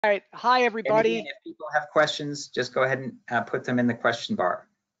All right. Hi, And everybody. again, if people have questions, just go ahead and put them in the question bar.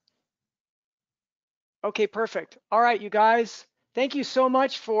 Okay, perfect. All right, you guys. Thank you so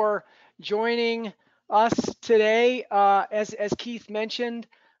much for joining us today. As Keith mentioned,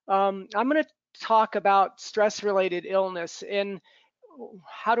 I'm going to talk about stress-related illness and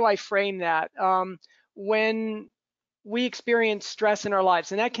how do I frame that? When we experience stress in our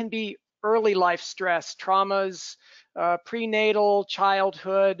lives, and that can be early life stress, traumas, prenatal,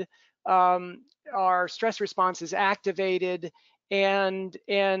 childhood, our stress response is activated, and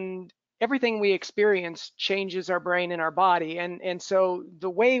everything we experience changes our brain and our body, and so the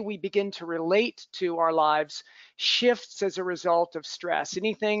way we begin to relate to our lives shifts as a result of stress.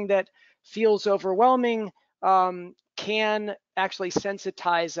 Anything that feels overwhelming can actually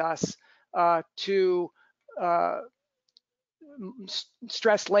sensitize us to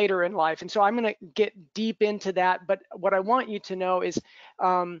stress later in life. And so I'm going to get deep into that. But what I want you to know is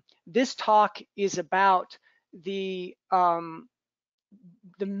this talk is about the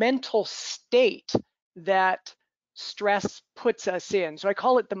mental state that stress puts us in. So I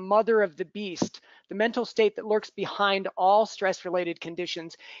call it the mother of the beast, the mental state that lurks behind all stress-related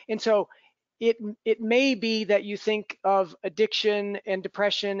conditions. And so it may be that you think of addiction and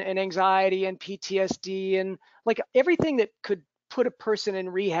depression and anxiety and PTSD and like everything that could put a person in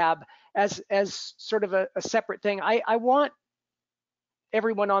rehab as sort of a separate thing. I want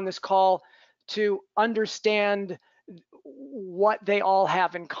everyone on this call to understand what they all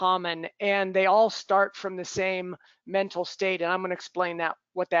have in common, and they all start from the same mental state, and I'm going to explain that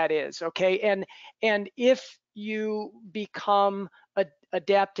what that is. Okay, and if you become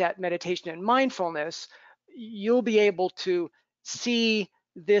adept at meditation and mindfulness, you'll be able to see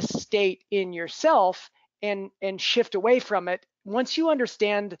this state in yourself and shift away from it. Once you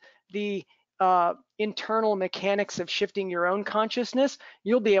understand the internal mechanics of shifting your own consciousness,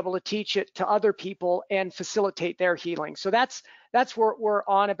 you'll be able to teach it to other people and facilitate their healing. So that's what we're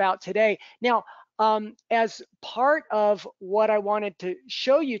on about today. Now, as part of what I wanted to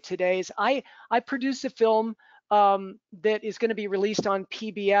show you today is I produced a film that is going to be released on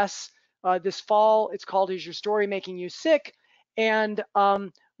PBS this fall. It's called Is Your Story Making You Sick? And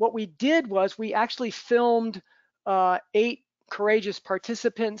what we did was we actually filmed 8 courageous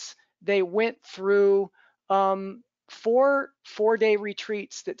participants. They went through 4-day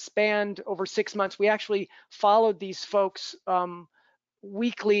retreats that spanned over 6 months. We actually followed these folks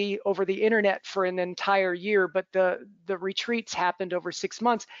weekly over the internet for an entire year, but the retreats happened over 6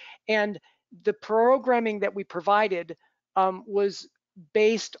 months. And the programming that we provided was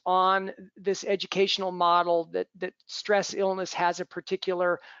based on this educational model that stress illness has a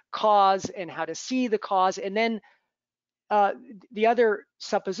particular cause and how to see the cause. And then the other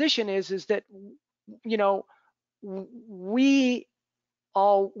supposition is that, you know, we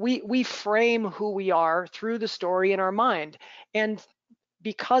frame who we are through the story in our mind, and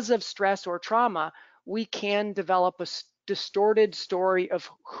because of stress or trauma, we can develop a distorted story of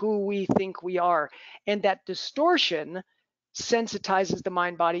who we think we are, and that distortion sensitizes the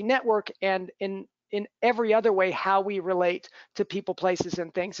mind-body network and in every other way how we relate to people, places,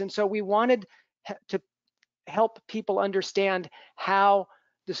 and things. And so we wanted to help people understand how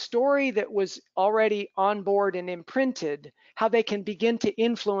the story that was already on board and imprinted, how they can begin to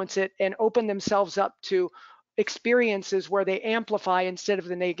influence it and open themselves up to experiences where they amplify, instead of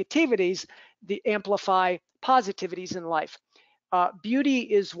the negativities, the amplify positivities in life. Beauty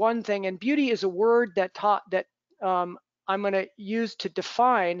is one thing, and beauty is a word that I'm going to use to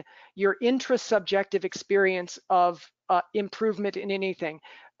define your intrasubjective experience of improvement in anything.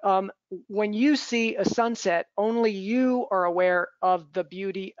 When you see a sunset, only you are aware of the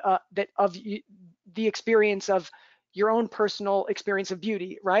beauty the experience of your own personal experience of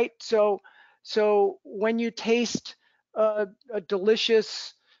beauty, right? So when you taste a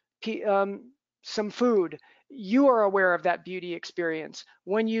delicious some food, you are aware of that beauty experience.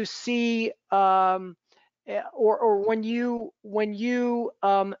 When you see or when you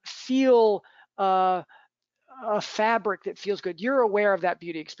feel a fabric that feels good, you're aware of that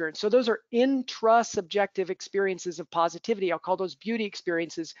beauty experience. So those are intrasubjective experiences of positivity. I'll call those beauty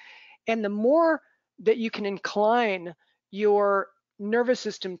experiences. And the more that you can incline your nervous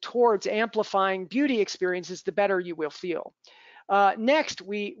system towards amplifying beauty experiences, the better you will feel. Next,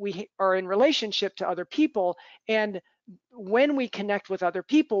 we are in relationship to other people, and when we connect with other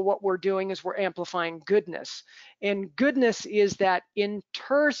people, what we're doing is we're amplifying goodness. And goodness is that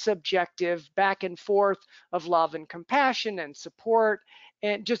intersubjective back and forth of love and compassion and support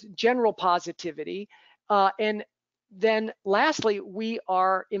and just general positivity. And then lastly, we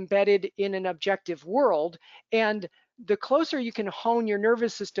are embedded in an objective world, and the closer you can hone your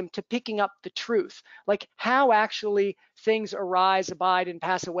nervous system to picking up the truth, like how actually things arise, abide, and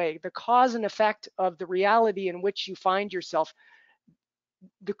pass away, the cause and effect of the reality in which you find yourself,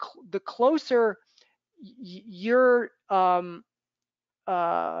 the closer your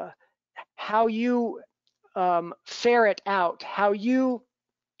how you ferret out, how you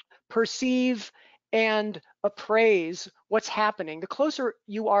perceive and appraise what's happening, the closer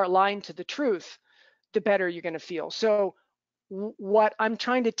you are aligned to the truth, the better you're going to feel. So what I'm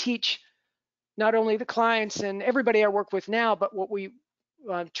trying to teach not only the clients and everybody I work with now, but what we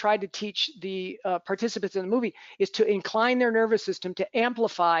tried to teach the participants in the movie is to incline their nervous system to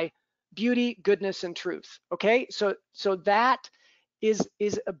amplify beauty, goodness, and truth. Okay, so that is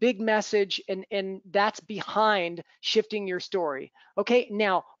a big message, and that's behind shifting your story. Okay,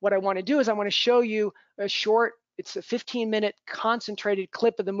 now what I want to do is I want to show you a short, it's a 15-minute concentrated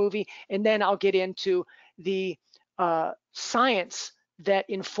clip of the movie, and then I'll get into the science that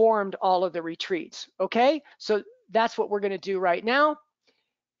informed all of the retreats. Okay, so that's what we're going to do right now,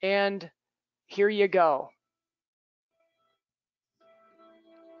 and here you go.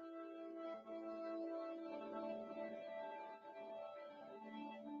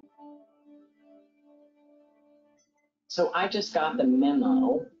 So I just got the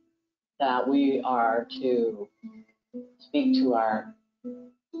memo that we are to speak to our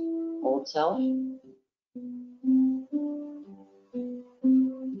old self.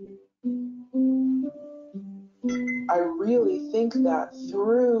 I really think that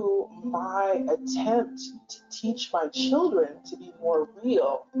through my attempt to teach my children to be more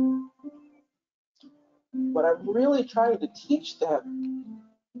real, what I'm really trying to teach them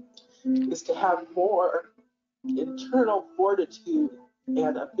is to have more internal fortitude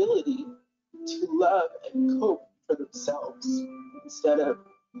and ability to love and cope for themselves instead of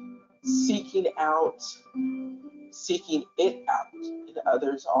seeking it out in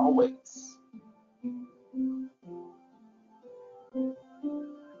others always.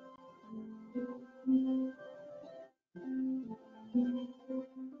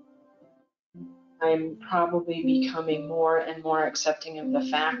 I'm probably becoming more and more accepting of the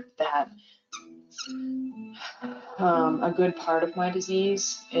fact that a good part of my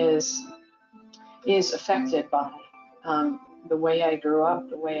disease is affected by the way I grew up,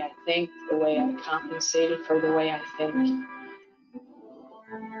 the way I think, the way I compensated for the way I think.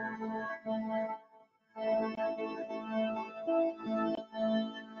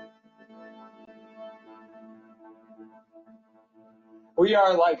 We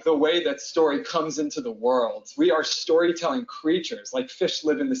are like the way that story comes into the world. We are storytelling creatures. Like fish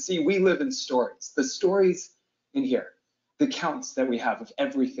live in the sea, we live in stories. The stories in here, the counts that we have of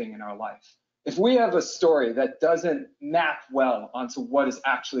everything in our life. If we have a story that doesn't map well onto what is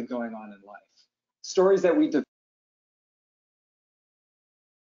actually going on in life, stories that we develop,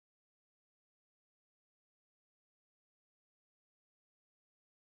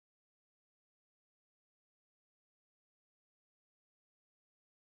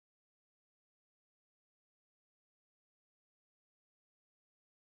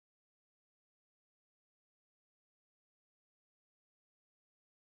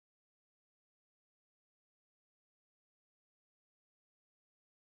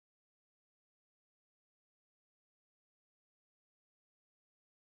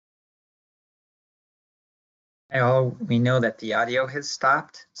 We know that the audio has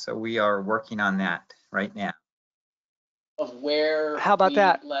stopped, so we are working on that right now. Of where How about we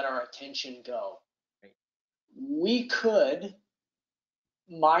that? let our attention go. We could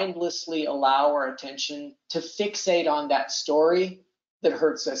mindlessly allow our attention to fixate on that story that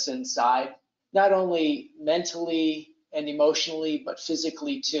hurts us inside, not only mentally and emotionally, but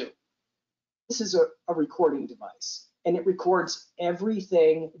physically too. This is a recording device, and it records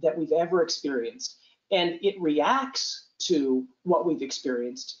everything that we've ever experienced, and it reacts to what we've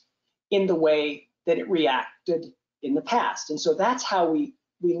experienced in the way that it reacted in the past. And so that's how we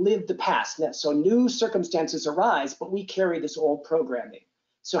live the past. So new circumstances arise, but we carry this old programming.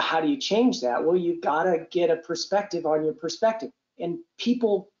 So how do you change that? Well, you've got to get a perspective on your perspective. And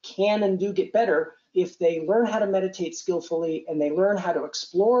people can and do get better if they learn how to meditate skillfully and they learn how to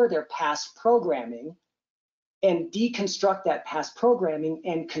explore their past programming and deconstruct that past programming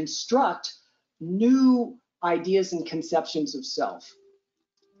and construct new ideas and conceptions of self.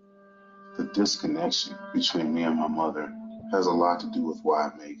 The disconnection between me and my mother has a lot to do with why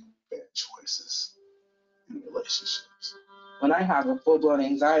I make bad choices in relationships. When I have a full-blown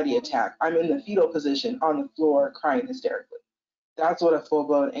anxiety attack, I'm in the fetal position on the floor crying hysterically. That's what a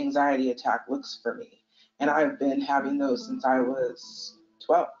full-blown anxiety attack looks for me. And I've been having those since I was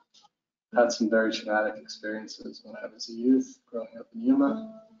 12. had some very traumatic experiences when I was a youth growing up in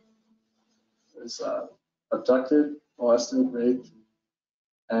Yuma. I was abducted, molested, raped,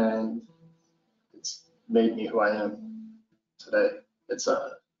 and it's made me who I am today. It's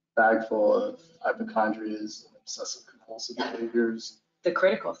a bag full of hypochondrias and obsessive compulsive behaviors. The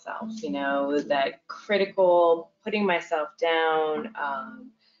critical self, you know, that critical, putting myself down,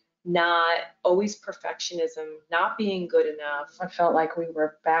 not always perfectionism, not being good enough. I felt like we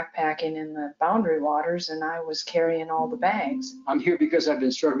were backpacking in the boundary waters and I was carrying all the bags. I'm here because I've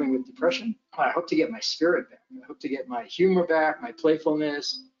been struggling with depression. I hope to get my spirit back. I hope to get my humor back, my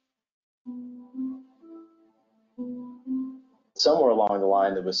playfulness. Somewhere along the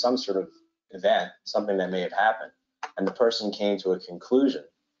line, there was some sort of event, something that may have happened, and the person came to a conclusion,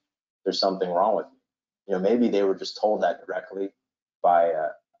 there's something wrong with me. You know, maybe they were just told that directly by a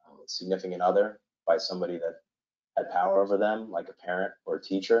significant other, by somebody that had power over them, like a parent or a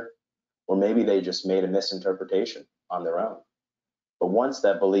teacher, or maybe they just made a misinterpretation on their own. But once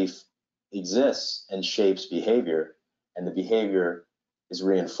that belief exists and shapes behavior, and the behavior is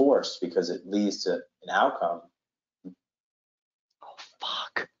reinforced because it leads to an outcome. Oh,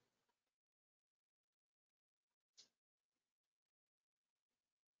 fuck.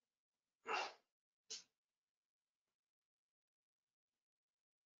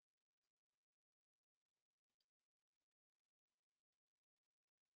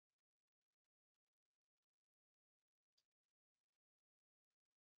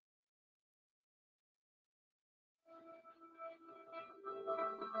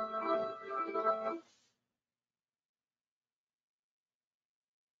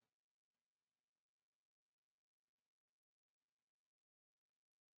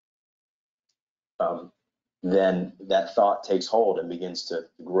 Then that thought takes hold and begins to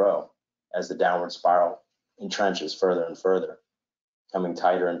grow as the downward spiral entrenches further and further, becoming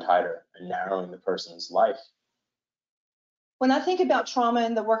tighter and tighter and narrowing the person's life. When I think about trauma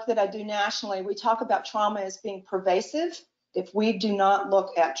and the work that I do nationally, we talk about trauma as being pervasive. If we do not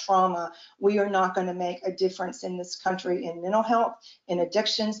look at trauma, we are not going to make a difference in this country in mental health, in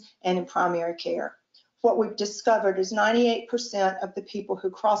addictions, and in primary care. What we've discovered is 98% of the people who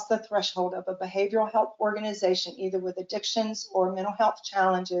cross the threshold of a behavioral health organization, either with addictions or mental health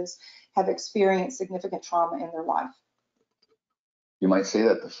challenges, have experienced significant trauma in their life. You might say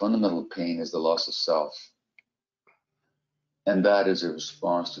that the fundamental pain is the loss of self, and that is a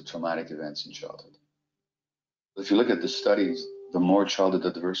response to traumatic events in childhood. If you look at the studies, the more childhood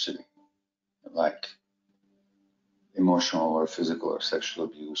adversity, like emotional or physical or sexual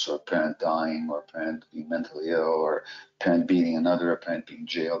abuse, or a parent dying, or a parent being mentally ill, or a parent beating another, a parent being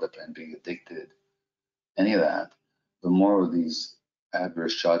jailed, a parent being addicted, any of that, the more of these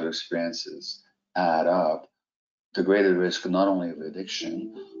adverse childhood experiences add up, the greater risk not only of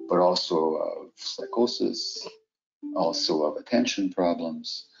addiction, but also of psychosis, also of attention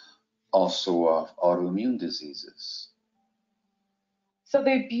problems, also of autoimmune diseases. So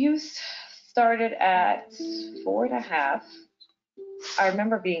the abuse started at 4.5. I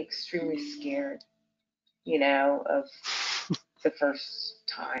remember being extremely scared, you know, of the first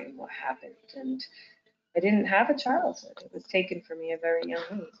time what happened. And I didn't have a childhood. It was taken from me at a very young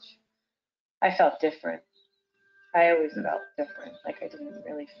age. I felt different. I always felt different, like I didn't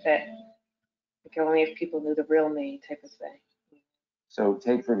really fit. Like only if people knew the real me type of thing. So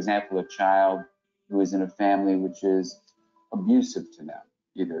take, for example, a child who is in a family which is abusive to them,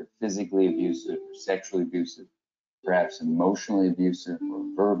 either physically abusive or sexually abusive, perhaps emotionally abusive or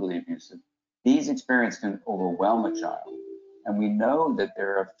verbally abusive. These experiences can overwhelm a child. And we know that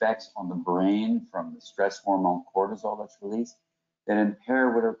there are effects on the brain from the stress hormone cortisol that's released that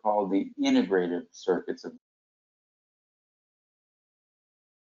impair what are called the integrative circuits of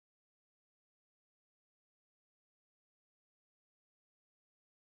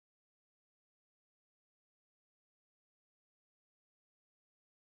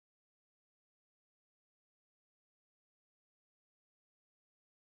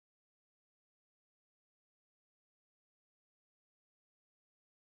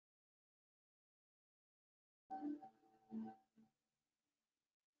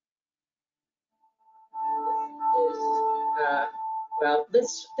well,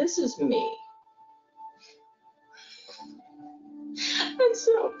 this is me. And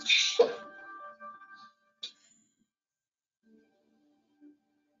so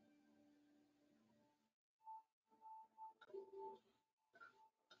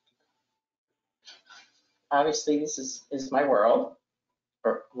obviously this is my world,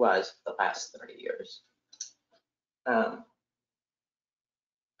 or was the last 30 years. And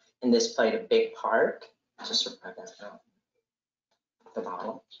this played a big part, just to write that out, the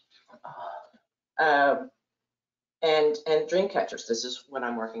bottle. And dream catchers. This is what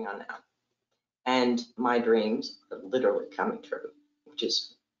I'm working on now. And my dreams are literally coming true, which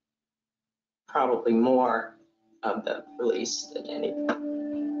is probably more of the release than anything.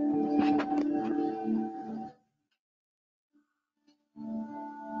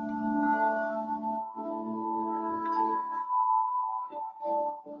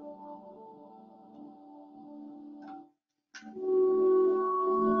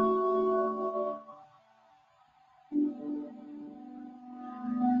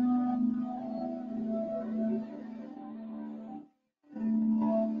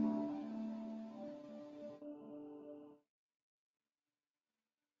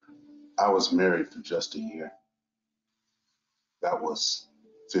 I was married for just a year. That was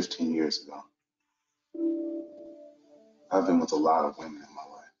 15 years ago. I've been with a lot of women in my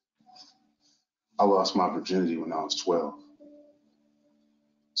life. I lost my virginity when I was 12.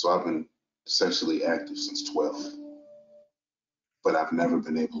 So I've been sexually active since 12. But I've never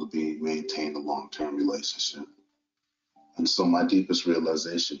been able to maintain a long-term relationship. And so my deepest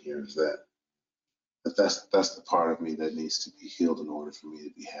realization here is that's the part of me that needs to be healed in order for me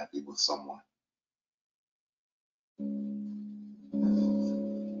to be happy with someone.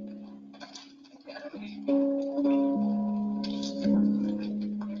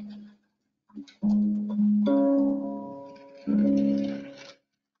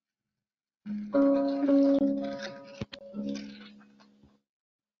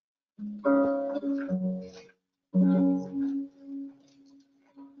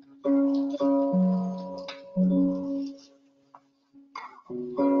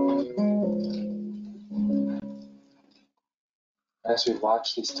 As we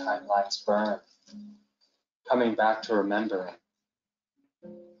watch these timelines burn, coming back to remembering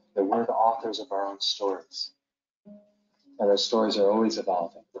that we're the authors of our own stories, that our stories are always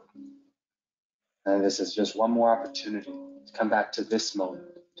evolving. And this is just one more opportunity to come back to this moment,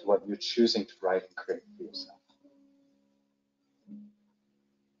 to what you're choosing to write and create for yourself.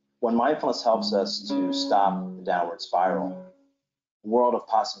 When mindfulness helps us to stop the downward spiral, the world of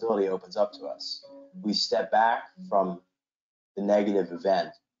possibility opens up to us. We step back from the negative event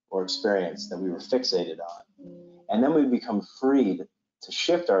or experience that we were fixated on. And then we become freed to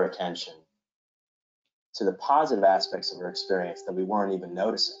shift our attention to the positive aspects of our experience that we weren't even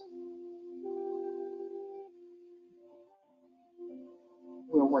noticing.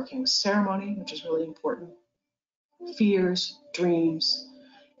 We're working with ceremony, which is really important. Fears, dreams,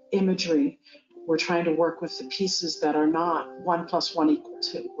 imagery. We're trying to work with the pieces that are not 1 + 1 =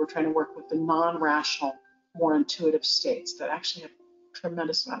 2. We're trying to work with the non-rational, more intuitive states that actually have a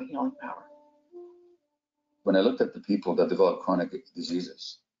tremendous amount of healing power. When I looked at the people that develop chronic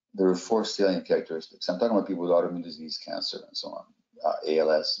diseases, there were 4 salient characteristics. I'm talking about people with autoimmune disease, cancer, and so on,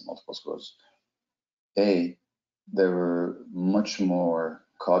 ALS, multiple sclerosis. A, they were much more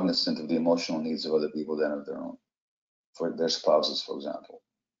cognizant of the emotional needs of other people than of their own, for their spouses, for example,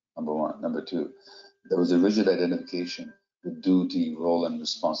 number 1. Number 2, there was a rigid identification with duty, role, and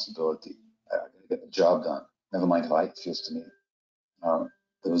responsibility. I gotta get the job done, never mind how it feels to me.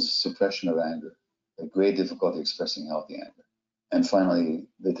 There was a suppression of anger, a great difficulty expressing healthy anger. And finally,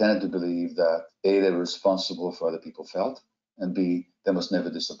 they tended to believe that A, they were responsible for how other people felt, and B, they must never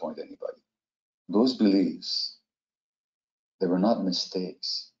disappoint anybody. Those beliefs, they were not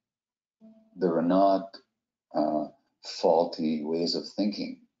mistakes. They were not faulty ways of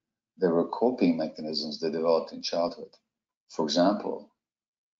thinking. They were coping mechanisms they developed in childhood. For example,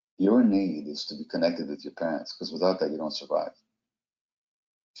 your need is to be connected with your parents, because without that, you don't survive.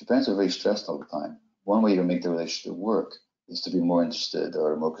 If your parents are very stressed all the time, one way to make the relationship work is to be more interested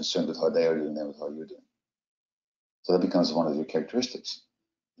or more concerned with how they are doing than with how you're doing. So that becomes one of your characteristics.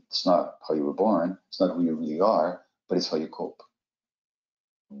 It's not how you were born, it's not who you really are, but it's how you cope.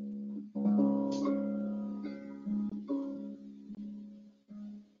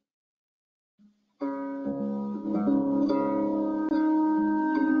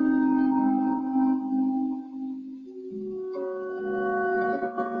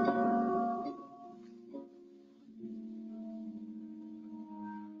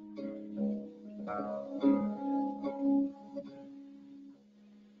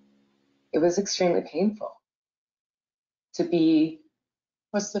 It was extremely painful to be.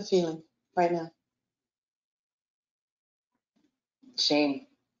 What's the feeling right now? Shame.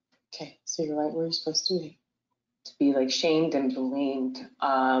 Okay, so you're right where you're supposed to be. To be like shamed and blamed.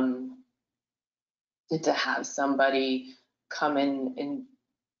 And to have somebody come in and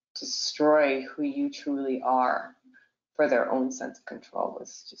destroy who you truly are for their own sense of control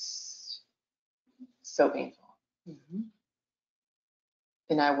was just so painful. Mm-hmm.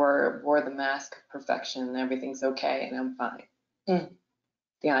 and I wore the mask of perfection and everything's okay and I'm fine.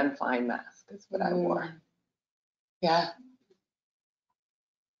 The I'm fine mask is what I wore. Yeah.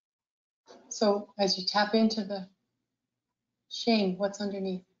 So as you tap into the shame, what's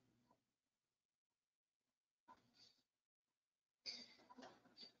underneath?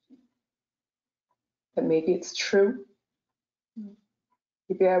 But maybe it's true.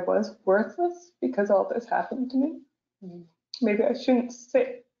 Maybe I was worthless because all this happened to me. Maybe I shouldn't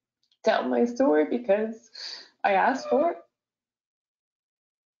tell my story because I asked for it.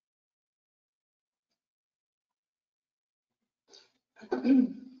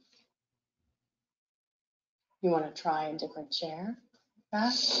 You want to try a different chair?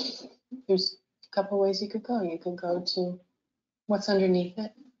 Back? There's a couple ways you could go. You could go to what's underneath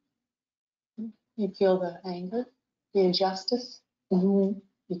it. You feel the anger, the injustice. You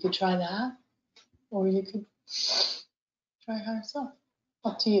could try that, or you could try higher self.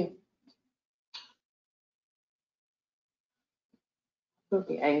 Up to you.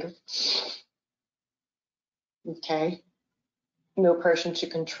 The anger. Okay. No person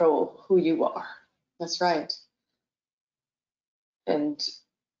should control who you are. That's right. And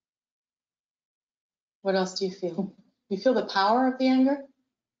what else do you feel? You feel the power of the anger?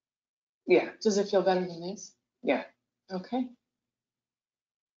 Yeah. Does it feel better than this? Yeah. Okay.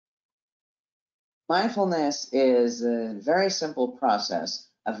 Mindfulness is a very simple process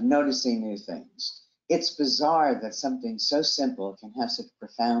of noticing new things. It's bizarre that something so simple can have such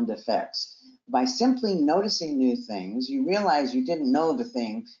profound effects. By simply noticing new things, you realize you didn't know the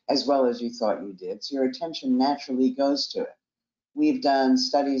thing as well as you thought you did, so your attention naturally goes to it. We've done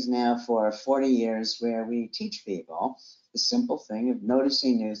studies now for 40 years where we teach people the simple thing of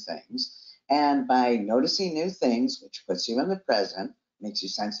noticing new things. And by noticing new things, which puts you in the present, makes you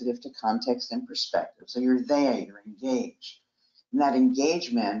sensitive to context and perspective. So you're there, you're engaged. And that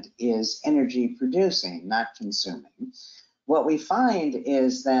engagement is energy producing, not consuming. What we find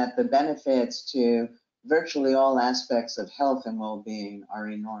is that the benefits to virtually all aspects of health and well-being are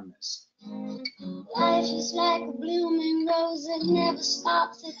enormous. Life is like a blooming rose that never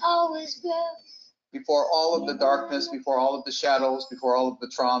stops, it always grows. Before all of the darkness, before all of the shadows, before all of the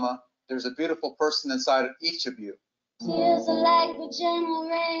trauma, there's a beautiful person inside of each of you. Tears are like the gentle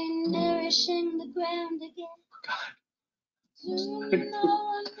rain, nourishing the ground again.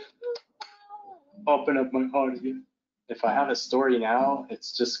 Open up my heart again. If I have a story now,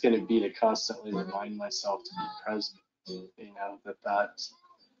 it's just going to be to constantly remind myself to be present. You know,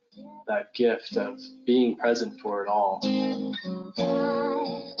 that gift of being present for it all.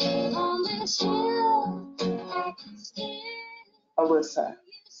 Alyssa,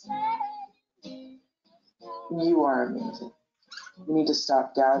 you are amazing. You need to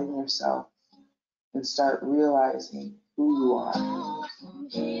stop doubting yourself and start realizing who you are.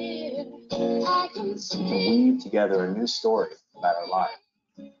 We weave together a new story about our life,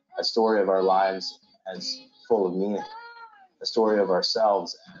 a story of our lives as full of meaning, a story of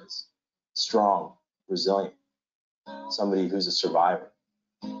ourselves as strong, resilient, somebody who's a survivor,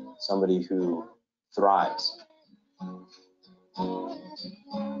 somebody who thrives.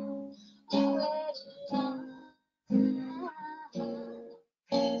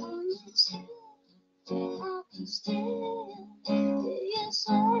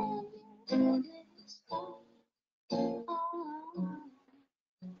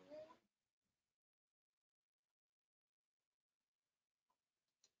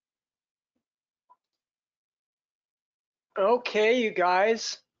 Okay, you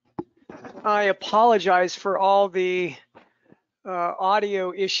guys. I apologize for all the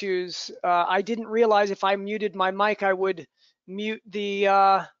audio issues. I didn't realize if I muted my mic, I would mute the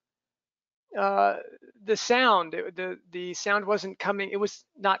sound. The sound wasn't coming. It was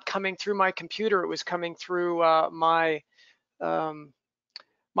not coming through my computer. It was coming through my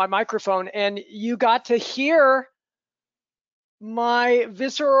microphone, and you got to hear my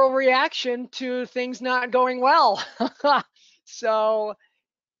visceral reaction to things not going well. So,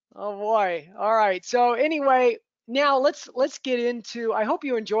 oh boy. All right. So anyway, now let's get into, I hope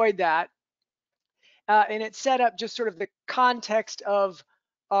you enjoyed that. And it set up just sort of the context of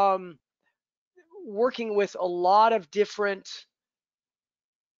working with a lot of different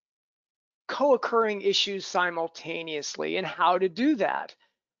co-occurring issues simultaneously and how to do that.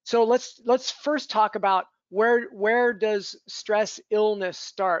 So let's first talk about where does stress illness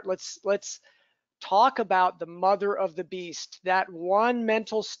start? Let's talk about the mother of the beast, that one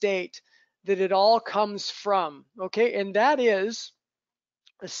mental state that it all comes from, okay? And that is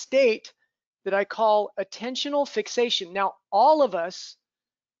a state that I call attentional fixation. Now, all of us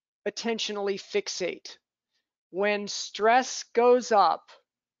attentionally fixate. When stress goes up,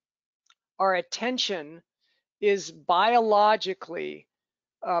 our attention is biologically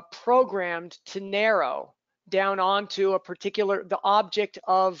programmed to narrow down onto a particular, the object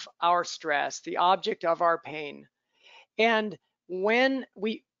of our stress, the object of our pain. And when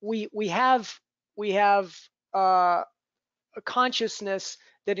we have a consciousness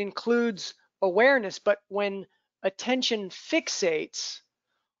that includes awareness, but when attention fixates,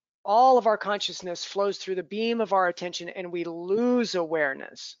 all of our consciousness flows through the beam of our attention and we lose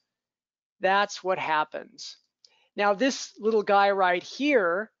awareness. That's what happens. Now, this little guy right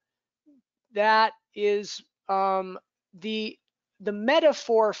here, that is the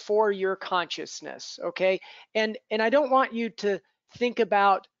metaphor for your consciousness, okay? And I don't want you to think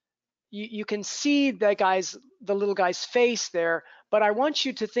about, you can see the little guy's face there, but I want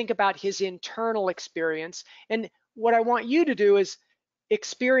you to think about his internal experience. And what I want you to do is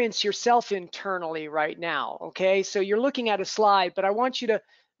experience yourself internally right now, okay? So you're looking at a slide, but I want you to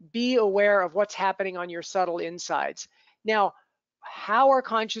be aware of what's happening on your subtle insides. Now, how our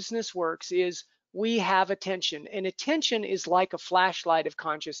consciousness works is we have attention, and attention is like a flashlight of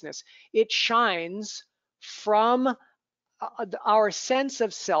consciousness. It shines from our sense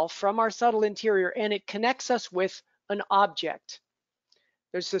of self, from our subtle interior, and it connects us with an object.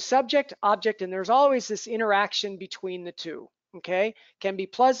 There's the subject, object, and there's always this interaction between the two, okay? Can be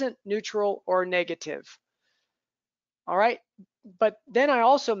pleasant, neutral, or negative. All right, but then I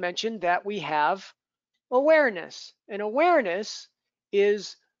also mentioned that we have awareness, and awareness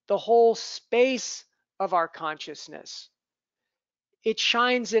is the whole space of our consciousness. It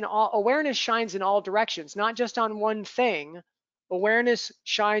shines in all, awareness shines in all directions, not just on one thing. Awareness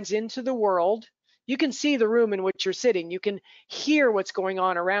shines into the world. You can see the room in which you're sitting. You can hear what's going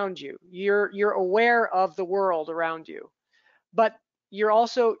on around you. You're aware of the world around you. But you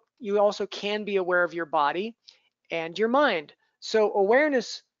also can be aware of your body and your mind. So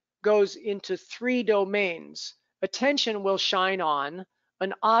awareness goes into 3 domains. Attention will shine on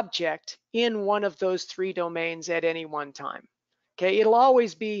an object in one of those 3 domains at any one time. Okay, it'll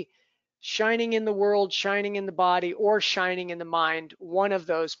always be shining in the world, shining in the body, or shining in the mind, one of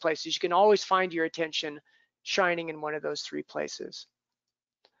those places. You can always find your attention shining in one of those 3 places.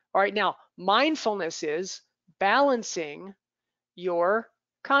 All right, now mindfulness is balancing your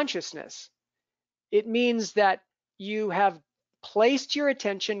consciousness. It means that you have placed your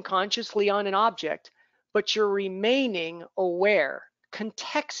attention consciously on an object, but you're remaining aware,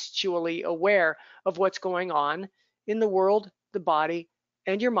 contextually aware of what's going on in the world, the body,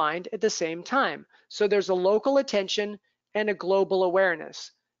 and your mind at the same time. So there's a local attention and a global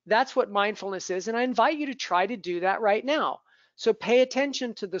awareness. That's what mindfulness is, and I invite you to try to do that right now. So pay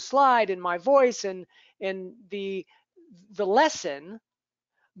attention to the slide and my voice and the lesson,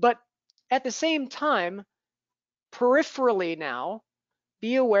 but at the same time, peripherally now,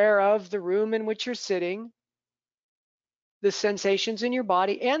 be aware of the room in which you're sitting, the sensations in your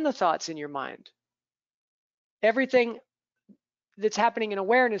body, and the thoughts in your mind. Everything that's happening in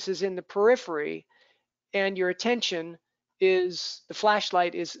awareness is in the periphery, and your attention is, the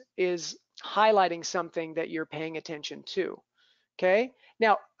flashlight is highlighting something that you're paying attention to. Okay?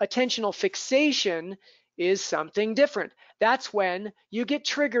 Now, attentional fixation is something different. That's when you get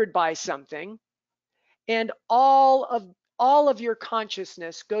triggered by something and all of your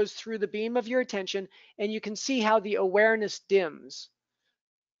consciousness goes through the beam of your attention, and you can see how the awareness dims.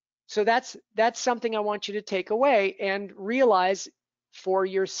 So that's something I want you to take away and realize for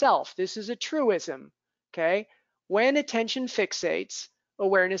yourself. This is a truism, okay? When attention fixates,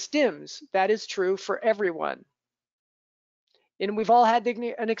 awareness dims. That is true for everyone. And we've all had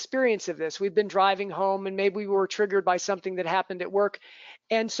an experience of this. We've been driving home and maybe we were triggered by something that happened at work.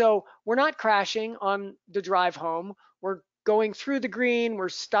 And so we're not crashing on the drive home. We're going through the green, we're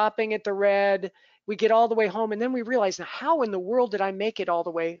stopping at the red, we get all the way home, and then we realize, now how in the world did I make it all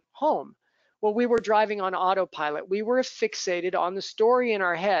the way home? Well, we were driving on autopilot. We were fixated on the story in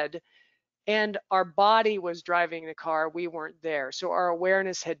our head, and our body was driving the car. We weren't there. So our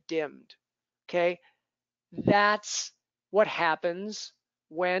awareness had dimmed. Okay? That's what happens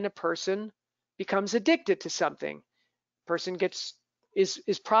when a person becomes addicted to something. Person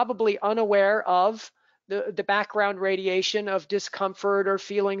is probably unaware of the background radiation of discomfort or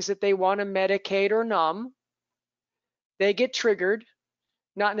feelings that they want to medicate or numb. They get triggered,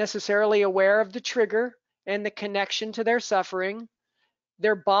 not necessarily aware of the trigger and the connection to their suffering.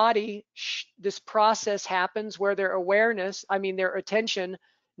 Their body, this process happens where their attention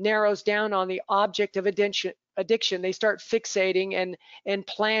narrows down on the object of addiction. They start fixating and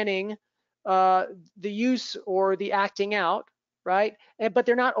planning the use or the acting out, right? But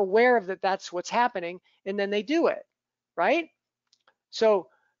they're not aware of that's what's happening, and then they do it, right? So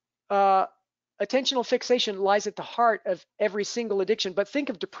attentional fixation lies at the heart of every single addiction. But think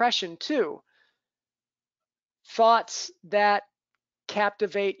of depression too. Thoughts that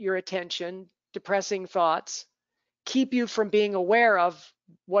captivate your attention, depressing thoughts, keep you from being aware of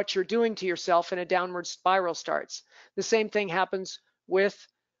what you're doing to yourself, and a downward spiral starts. The same thing happens with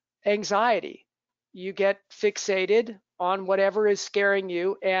anxiety. You get fixated on whatever is scaring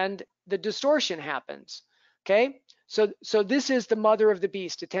you and the distortion happens. Okay? So this is the mother of the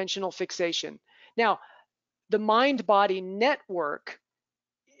beast, attentional fixation. Now, the mind-body network,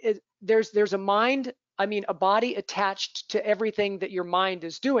 there's a mind, a body attached to everything that your mind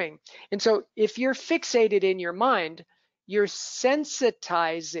is doing. And so if you're fixated in your mind, you're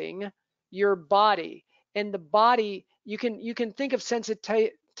sensitizing your body. And the body, you can think of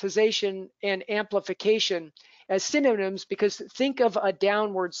sensitization and amplification as synonyms, because think of a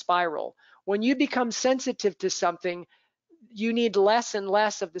downward spiral. When you become sensitive to something, you need less and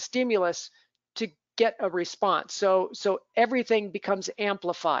less of the stimulus to get a response. So everything becomes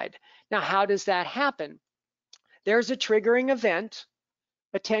amplified. Now, how does that happen? There's a triggering event,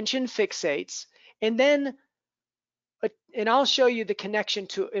 attention fixates, and then, and I'll show you the connection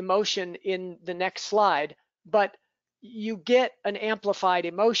to emotion in the next slide, but you get an amplified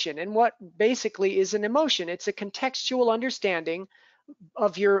emotion. And what basically is an emotion? It's a contextual understanding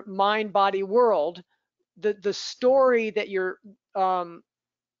of your mind-body world, the story that you're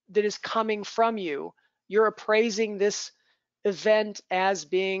that is coming from you. You're appraising this event as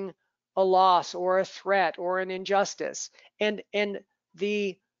being a loss or a threat or an injustice, and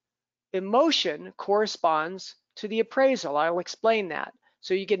the emotion corresponds to the appraisal. I'll explain that.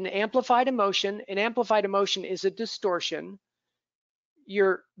 So you get an amplified emotion. An amplified emotion is a distortion.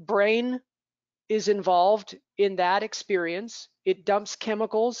 Your brain is involved in that experience. It dumps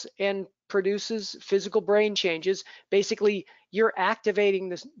chemicals and produces physical brain changes. Basically, you're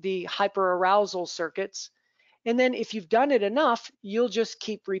activating the hyperarousal circuits. And then if you've done it enough, you'll just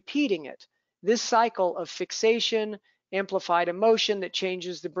keep repeating it. This cycle of fixation, amplified emotion that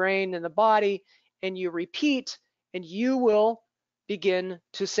changes the brain and the body, and you repeat, and you will begin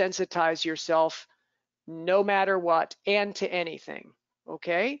to sensitize yourself no matter what and to anything.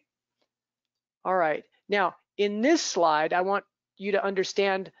 Okay? All right. Now, in this slide, I want you to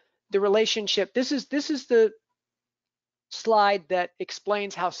understand the relationship. This is the slide that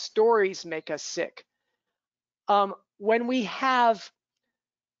explains how stories make us sick. When we have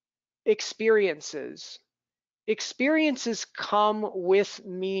experiences come with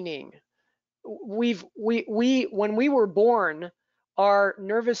meaning. When we were born, our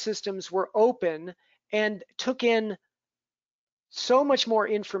nervous systems were open and took in so much more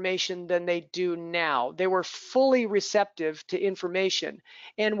information than they do now. They were fully receptive to information.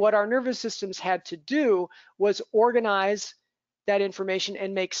 And what our nervous systems had to do was organize that information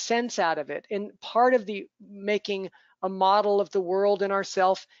and make sense out of it. And part of the making a model of the world and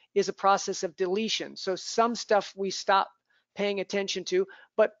ourself is a process of deletion. So some stuff we stop paying attention to,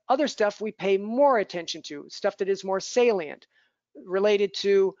 but other stuff we pay more attention to, stuff that is more salient, related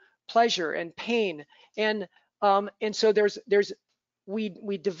to pleasure and pain. And so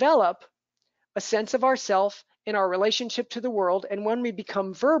we develop a sense of ourself and our relationship to the world. And when we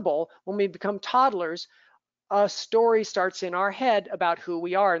become verbal, when we become toddlers, a story starts in our head about who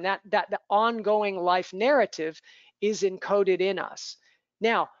we are, and that the ongoing life narrative is encoded in us.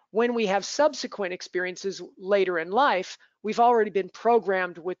 Now, when we have subsequent experiences later in life, we've already been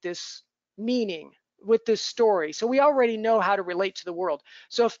programmed with this meaning, with this story. So we already know how to relate to the world.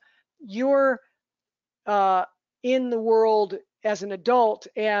 So if you're in the world as an adult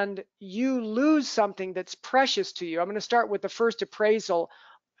and you lose something that's precious to you, I'm going to start with the first appraisal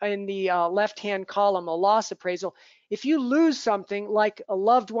in the left-hand column, a loss appraisal. If you lose something like a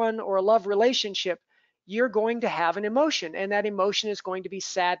loved one or a love relationship, you're going to have an emotion, and that emotion is going to be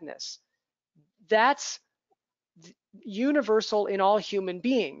sadness. That's universal in all human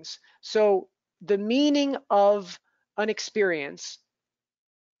beings. So the meaning of an experience,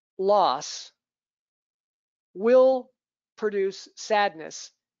 loss, will produce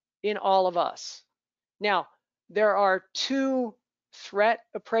sadness in all of us. Now, there are two threat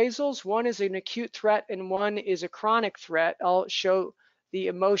appraisals. One is an acute threat and one is a chronic threat. I'll show the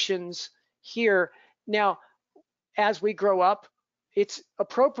emotions here. Now, as we grow up, it's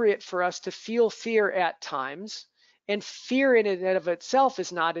appropriate for us to feel fear at times, and fear in and of itself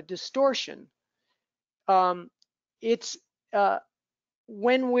is not a distortion. It's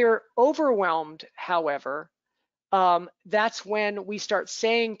when we're overwhelmed, however, that's when we start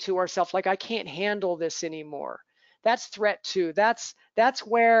saying to ourselves, like, I can't handle this anymore. That's threat two. That's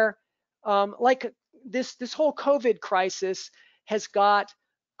where, like this whole COVID crisis has got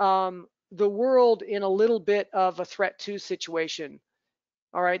the world in a little bit of a threat to situation.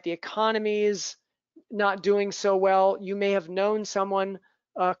 All right, the economy is not doing so well. You may have known someone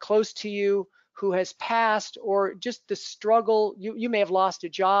close to you who has passed, or just the struggle. You may have lost a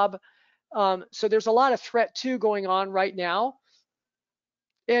job. So there's a lot of threat to going on right now.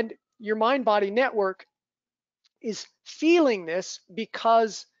 And your mind-body network is feeling this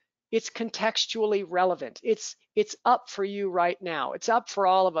because it's contextually relevant. It's up for you right now. It's up for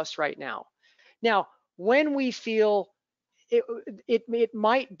all of us right now. Now, when we feel it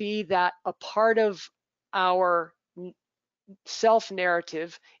might be that a part of our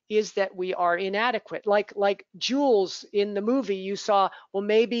self-narrative is that we are inadequate. Like Jules in the movie, you saw, well,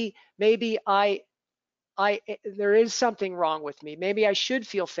 maybe there is something wrong with me. Maybe I should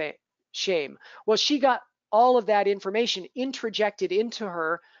feel shame. Well, she got all of that information introjected into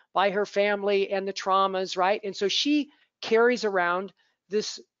her by her family and the traumas, right? And so she carries around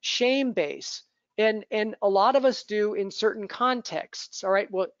this shame base. And a lot of us do in certain contexts, all right?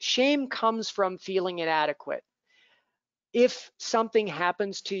 Well, shame comes from feeling inadequate. If something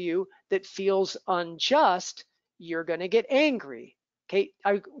happens to you that feels unjust, you're going to get angry, okay?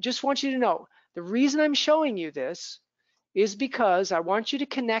 I just want you to know, the reason I'm showing you this is because I want you to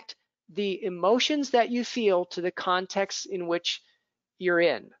connect the emotions that you feel to the context in which you're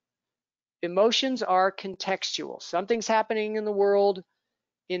in. Emotions are contextual. Something's happening in the world,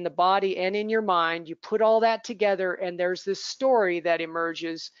 in the body, and in your mind. You put all that together, and there's this story that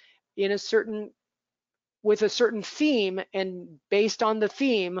emerges in with a certain theme, and based on the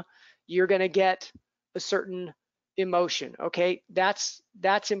theme, you're going to get a certain emotion. Okay, that's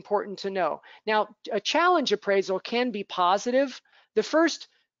important to know. Now, a challenge appraisal can be positive. The first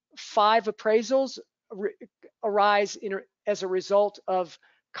 5 appraisals arise as a result of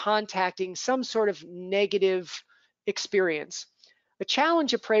contacting some sort of negative experience. A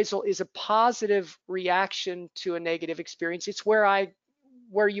challenge appraisal is a positive reaction to a negative experience. It's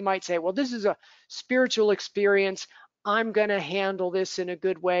where you might say, well, this is a spiritual experience. I'm going to handle this in a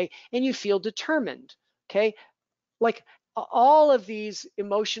good way, and you feel determined. Okay, like all of these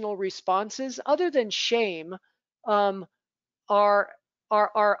emotional responses, other than shame, are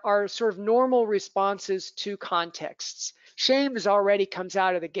sort of normal responses to contexts. Shame already comes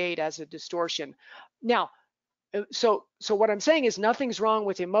out of the gate as a distortion. Now, so what I'm saying is nothing's wrong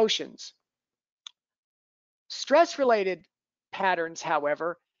with emotions. Stress-related patterns,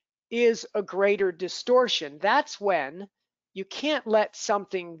 however, is a greater distortion. That's when you can't let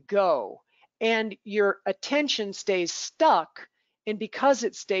something go and your attention stays stuck. And because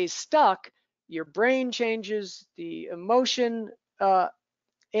it stays stuck, your brain changes, the emotion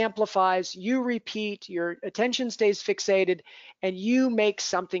amplifies, you repeat, your attention stays fixated, and you make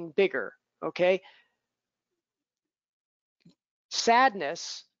something bigger, okay?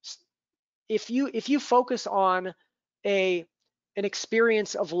 Sadness, if you focus on an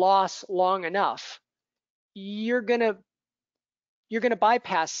experience of loss long enough, you're gonna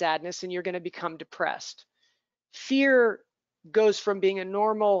bypass sadness and you're gonna become depressed. Fear goes from being a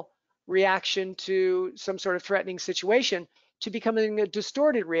normal reaction to some sort of threatening situation to becoming a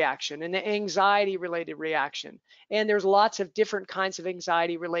distorted reaction, an anxiety-related reaction. And there's lots of different kinds of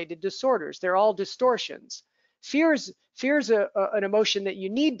anxiety-related disorders. They're all distortions. Fear's an emotion that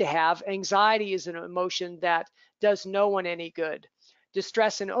you need to have. Anxiety is an emotion that does no one any good.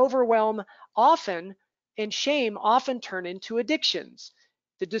 Distress and overwhelm often, and shame often turn into addictions.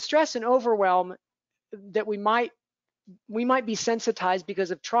 The distress and overwhelm that we might be sensitized because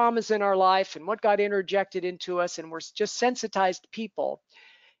of traumas in our life and what got interjected into us, and we're just sensitized people.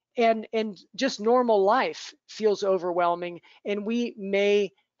 And just normal life feels overwhelming, and we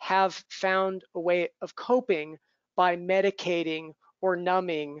may have found a way of coping by medicating or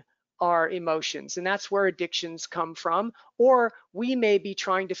numbing our emotions, and that's where addictions come from. Or we may be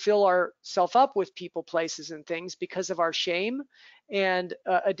trying to fill ourselves up with people, places, and things because of our shame, and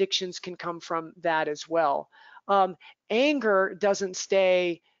addictions can come from that as well. Anger doesn't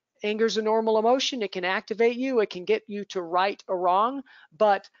stay. Anger's a normal emotion. It can activate you. It can get you to right a wrong,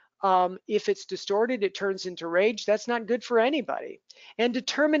 but if it's distorted, it turns into rage. That's not good for anybody. And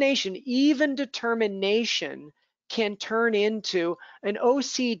determination, even determination, can turn into an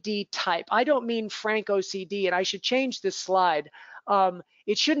OCD type. I don't mean frank OCD, and I should change this slide.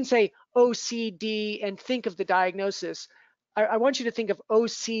 It shouldn't say OCD and think of the diagnosis. I want you to think of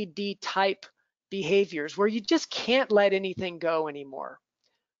OCD type behaviors where you just can't let anything go anymore.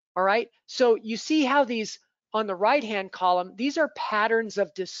 All right, so you see how these, on the right-hand column, these are patterns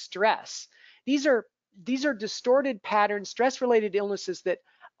of distress. These are distorted patterns, stress-related illnesses that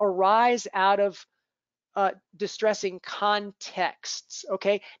arise out of distressing contexts.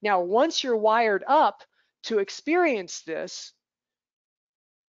 Okay, now once you're wired up to experience this,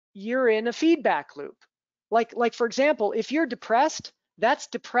 you're in a feedback loop. Like for example, if you're depressed, that's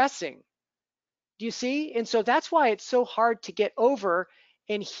depressing. Do you see? And so that's why it's so hard to get over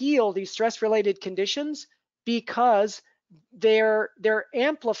and heal these stress-related conditions, because they're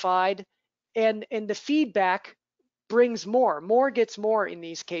amplified, and the feedback brings more gets more in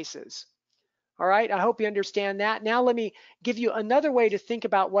these cases. All right, I hope you understand that. Now let me give you another way to think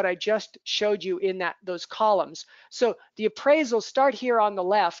about what I just showed you in those columns. So the appraisals start here on the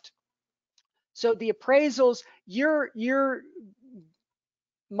left. So the appraisals, you're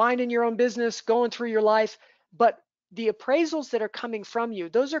minding your own business, going through your life, but the appraisals that are coming from you,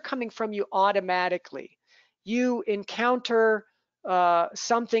 those are coming from you automatically. You encounter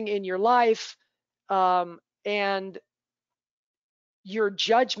something in your life, and your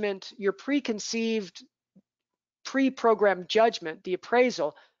judgment, your preconceived, pre-programmed judgment, the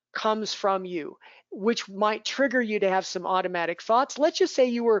appraisal, comes from you, which might trigger you to have some automatic thoughts. Let's just say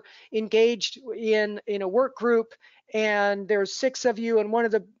you were engaged in a work group, and there's 6 of you, and one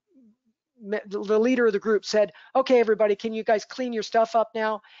of the leader of the group said, okay, everybody, can you guys clean your stuff up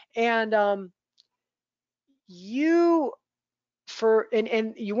now? And you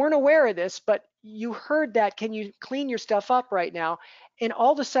weren't aware of this, but you heard that, can you clean your stuff up right now? And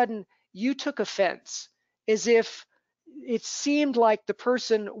all of a sudden you took offense, as if it seemed like the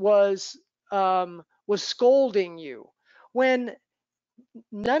person was scolding you, when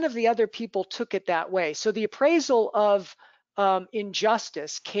none of the other people took it that way. So the appraisal of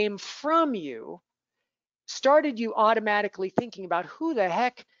injustice came from you, started you automatically thinking about who the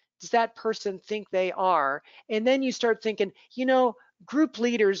heck does that person think they are? And then you start thinking, you know, group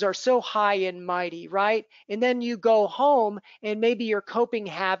leaders are so high and mighty, right? And then you go home, and maybe your coping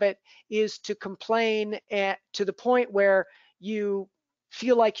habit is to complain to the point where you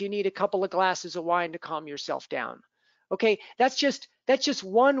feel like you need a couple of glasses of wine to calm yourself down. Okay, that's just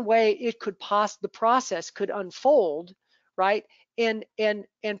one way it could the process could unfold, right? And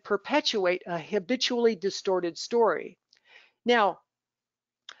perpetuate a habitually distorted story. Now,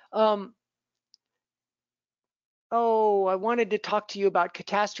 I wanted to talk to you about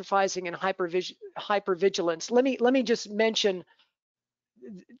catastrophizing and hypervigilance. Let me just mention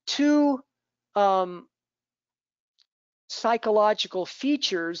 2 psychological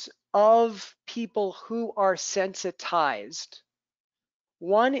features of people who are sensitized.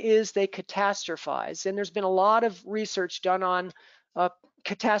 One is they catastrophize, and there's been a lot of research done on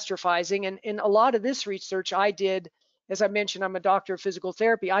catastrophizing, and a lot of this research I did, as I mentioned, I'm a doctor of physical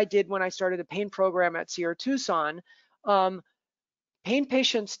therapy, I did when I started a pain program at Sierra Tucson. Pain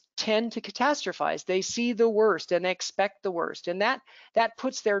patients tend to catastrophize. They see the worst and they expect the worst, and that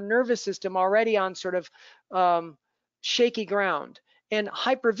puts their nervous system already on sort of shaky ground. And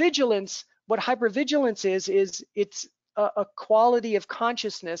hypervigilance, what hypervigilance is it's a quality of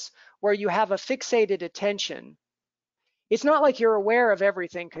consciousness where you have a fixated attention. It's not like you're aware of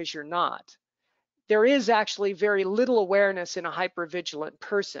everything, because you're not. There is actually very little awareness in a hypervigilant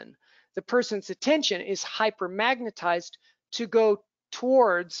person. The person's attention is hypermagnetized to go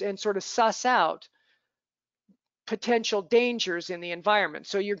towards and sort of suss out potential dangers in the environment.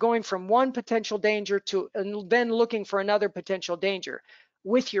 So you're going from one potential danger to and then looking for another potential danger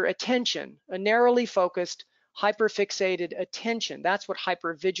with your attention, a narrowly focused, hyperfixated attention. That's what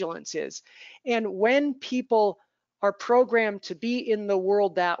hypervigilance is. And when people are programmed to be in the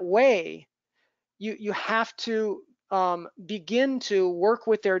world that way, you have to begin to work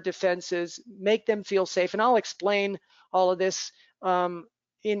with their defenses, make them feel safe. And I'll explain all of this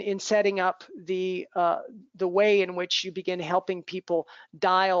in setting up the way in which you begin helping people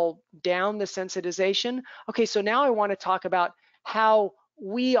dial down the sensitization. Okay, so now I want to talk about how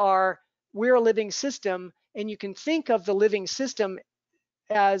we're a living system, and you can think of the living system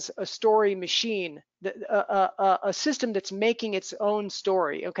as a story machine, a system that's making its own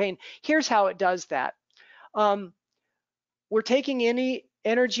story. Okay, and here's how it does that. We're taking any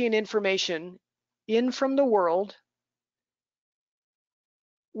energy and information in from the world.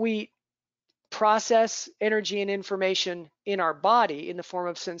 We process energy and information in our body in the form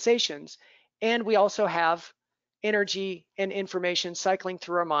of sensations, and we also have energy and information cycling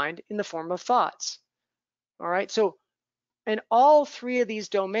through our mind in the form of thoughts. All right, so in all 3 of these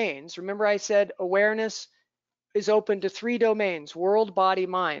domains, remember I said awareness is open to 3 domains: world, body,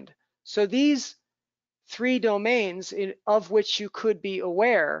 mind. So these 3 domains of which you could be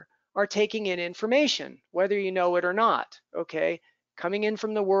aware are taking in information, whether you know it or not, okay? Coming in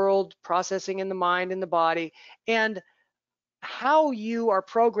from the world, processing in the mind and the body. And how you are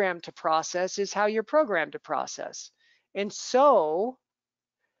programmed to process is how you're programmed to process. And so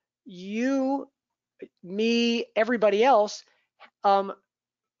you, me, everybody else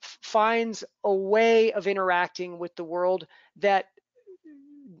finds a way of interacting with the world that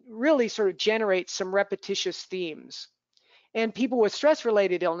really sort of generates some repetitious themes. And people with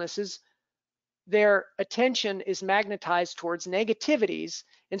stress-related illnesses, their attention is magnetized towards negativities.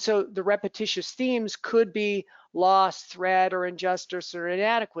 And so the repetitious themes could be loss, threat, or injustice, or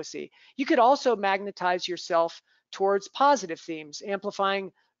inadequacy. You could also magnetize yourself towards positive themes,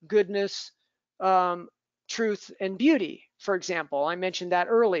 amplifying goodness, truth, and beauty, for example. I mentioned that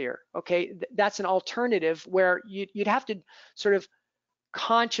earlier. Okay, that's an alternative where you'd have to sort of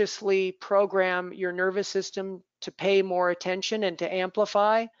consciously program your nervous system to pay more attention and to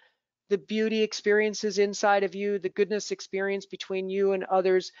amplify the beauty experiences inside of you, the goodness experience between you and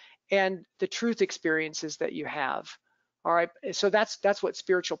others, and the truth experiences that you have. All right, so that's what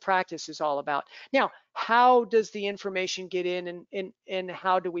spiritual practice is all about. Now, how does the information get in, and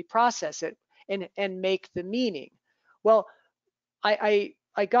how do we process it and make the meaning? Well, I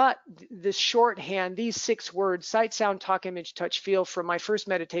got this shorthand, these 6 words: sight, sound, talk, image, touch, feel, from my first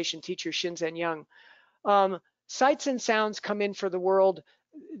meditation teacher, Shinzen Young. Sights and sounds come in for the world.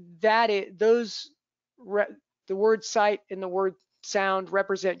 The word sight and the word sound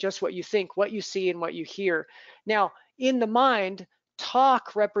represent just what you think, what you see, and what you hear. Now, in the mind,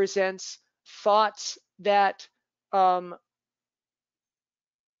 talk represents thoughts that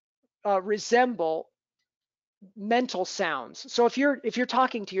resemble mental sounds. So if you're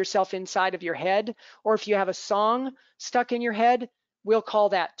talking to yourself inside of your head, or if you have a song stuck in your head, we'll call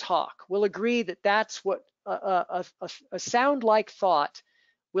that talk. We'll agree that that's what a sound like thought,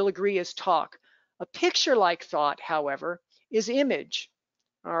 we'll agree, is talk. A picture like thought, however, is image.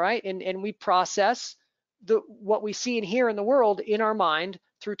 All right, and we process what we see and hear in the world in our mind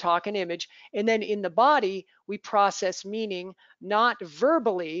through talk and image, and then in the body we process meaning not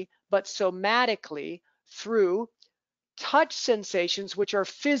verbally but somatically through touch sensations, which are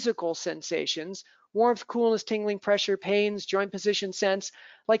physical sensations: warmth, coolness, tingling, pressure, pains, joint position, sense.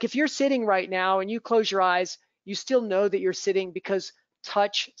 Like if you're sitting right now and you close your eyes, you still know that you're sitting because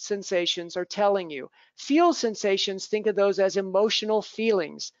touch sensations are telling you. Feel sensations, think of those as emotional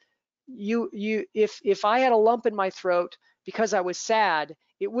feelings. If I had a lump in my throat because I was sad,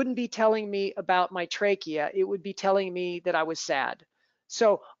 it wouldn't be telling me about my trachea, it would be telling me that I was sad.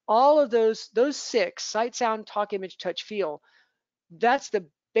 So all of those 6, sight, sound, talk, image, touch, feel, that's the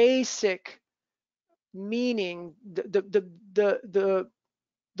basic meaning. The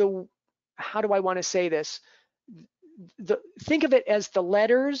how do I want to say this? Think of it as the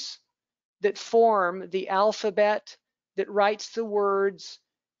letters that form the alphabet that writes the words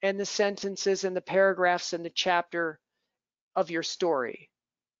and the sentences and the paragraphs and the chapter of your story.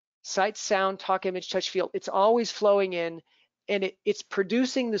 Sight, sound, talk, image, touch, feel. It's always flowing in, and it's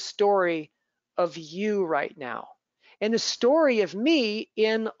producing the story of you right now. And the story of me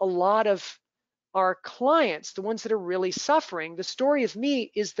in a lot of our clients, the ones that are really suffering, the story of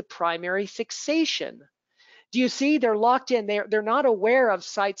me is the primary fixation. Do you see? They're locked in. They're not aware of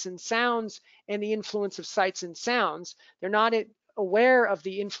sights and sounds and the influence of sights and sounds. They're not aware of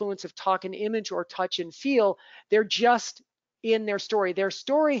the influence of talk and image or touch and feel. They're just in their story. Their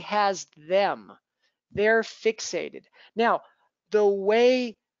story has them. They're fixated. Now, the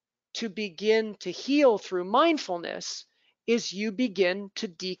way to begin to heal through mindfulness is you begin to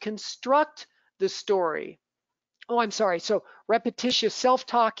deconstruct the story. Oh, I'm sorry. So repetitious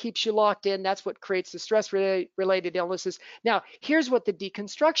self-talk keeps you locked in. That's what creates the stress-related illnesses. Now, here's what the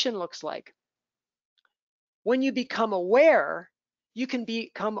deconstruction looks like. When you become aware, you can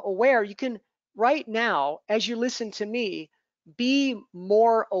become aware. You can, right now, as you listen to me, be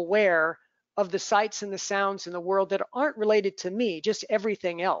more aware of the sights and the sounds in the world that aren't related to me, just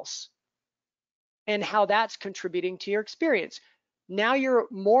everything else, and how that's contributing to your experience. Now you're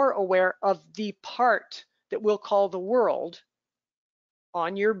more aware of the part that we'll call the world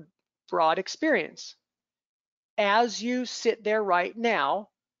on your broad experience. As you sit there right now,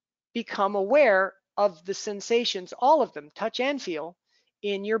 become aware of the sensations, all of them, touch and feel,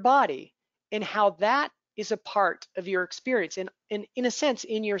 in your body, and how that is a part of your experience. And in a sense,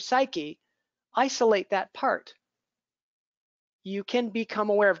 in your psyche, isolate that part. You can become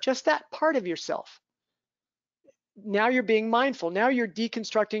aware of just that part of yourself. Now you're being mindful. Now you're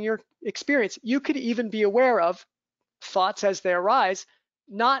deconstructing your experience. You could even be aware of thoughts as they arise,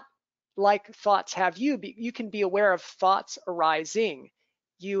 not like thoughts have you. You can be aware of thoughts arising,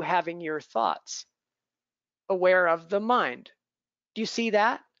 you having your thoughts, aware of the mind. Do you see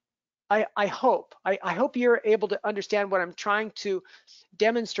that? I hope you're able to understand what I'm trying to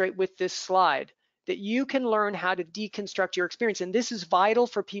demonstrate with this slide, that you can learn how to deconstruct your experience. And this is vital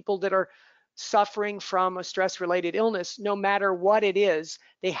for people that are suffering from a stress-related illness. No matter what it is,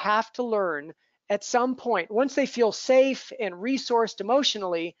 they have to learn at some point, once they feel safe and resourced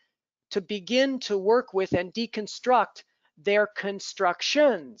emotionally, to begin to work with and deconstruct their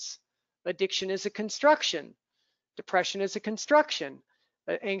constructions. Addiction is a construction. Depression is a construction.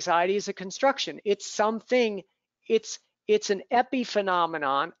 Anxiety is a construction. It's something, it's an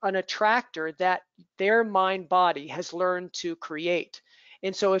epiphenomenon, an attractor that their mind body has learned to create.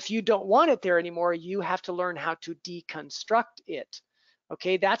 And so if you don't want it there anymore, you have to learn how to deconstruct it.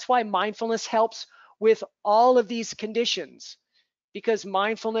 Okay, that's why mindfulness helps with all of these conditions, because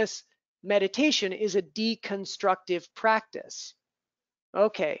mindfulness meditation is a deconstructive practice.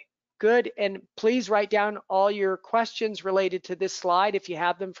 Okay, good. And please write down all your questions related to this slide if you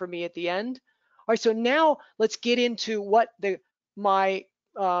have them for me at the end. All right, so now let's get into what my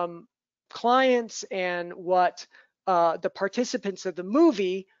clients and what the participants of the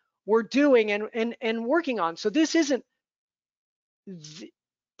movie were doing and working on. So this isn't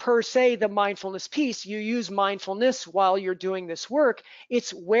per se the mindfulness piece. You use mindfulness while you're doing this work.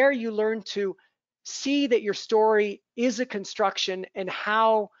 It's where you learn to see that your story is a construction and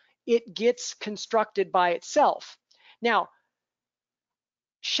how it gets constructed by itself. Now,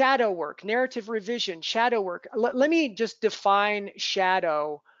 shadow work, narrative revision, shadow work. Let me just define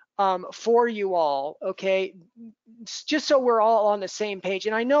shadow for you all, okay? Just so we're all on the same page.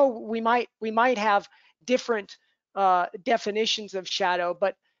 And I know we might have different definitions of shadow,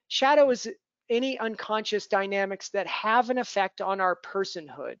 but shadow is any unconscious dynamics that have an effect on our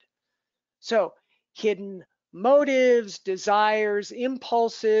personhood. So hidden motives, desires,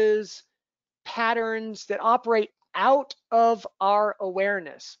 impulses, patterns that operate out of our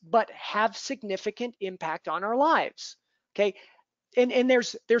awareness, but have significant impact on our lives. Okay, and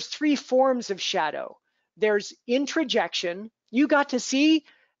there's three forms of shadow. There's introjection. You got to see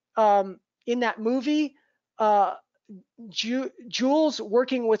in that movie Jules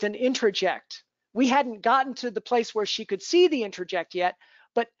working with an introject. We hadn't gotten to the place where she could see the introject yet,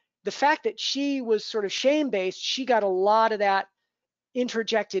 but the fact that she was sort of shame-based, she got a lot of that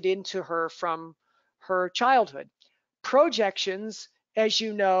introjected into her from her childhood. Projections, as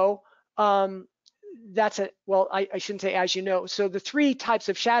you know, that's a, well, I shouldn't say as you know. So the three types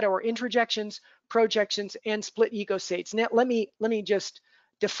of shadow are introjections, projections, and split ego states. Now let me just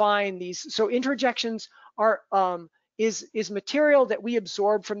define these. So introjections are is material that we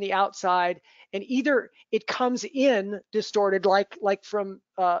absorb from the outside, and either it comes in distorted, like from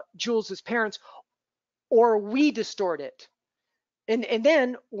Jules's parents, or we distort it. And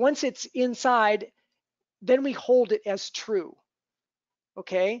then once it's inside, then we hold it as true.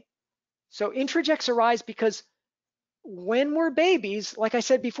 Okay? So introjects arise because when we're babies, like I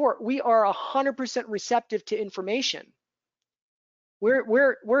said before, we are 100% receptive to information.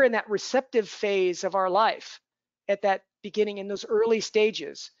 We're in that receptive phase of our life at that beginning, in those early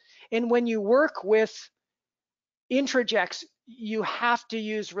stages. And when you work with introjects, you have to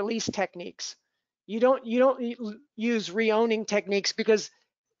use release techniques. You don't use reowning techniques, because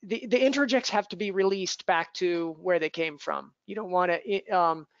the introjects have to be released back to where they came from. You don't want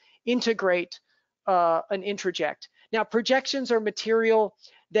to integrate an introject. Now, projections are material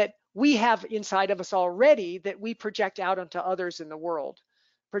that we have inside of us already that we project out onto others in the world.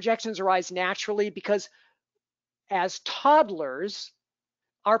 Projections arise naturally because as toddlers,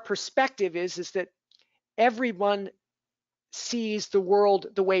 our perspective is that everyone sees the world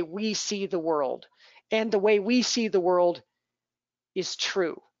the way we see the world, and the way we see the world is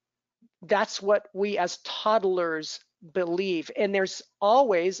true. That's what we as toddlers believe. And there's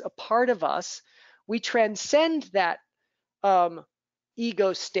always a part of us, we transcend that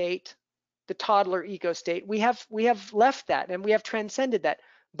ego state, the toddler ego state. We have left that and we have transcended that,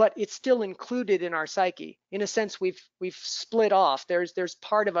 but it's still included in our psyche. In a sense, we've split off. There's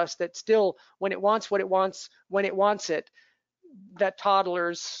part of us that still, when it wants what it wants, when it wants it, that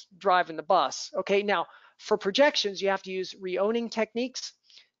toddler's driving the bus. Okay, now for projections, you have to use reowning techniques.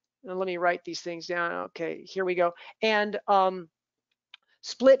 And let me write these things down. Okay, here we go. And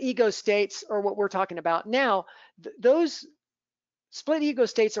split ego states are what we're talking about now. Those split ego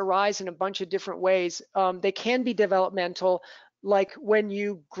states arise in a bunch of different ways. They can be developmental, like when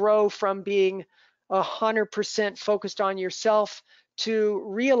you grow from being 100% focused on yourself to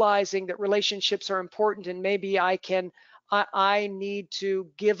realizing that relationships are important, and maybe I need to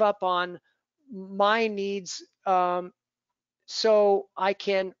give up on my needs so I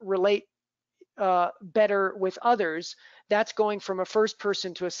can relate better with others. that's going from a first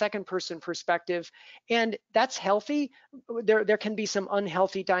person to a second person perspective, and that's healthy. There can be some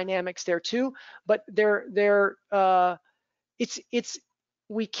unhealthy dynamics there too, but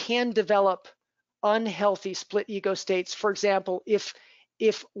we can develop unhealthy split ego states. For example,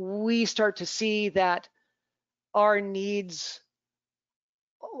 if we start to see that our needs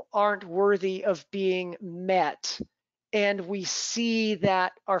aren't worthy of being met, and we see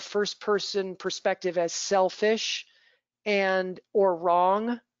that our first person perspective as selfish and or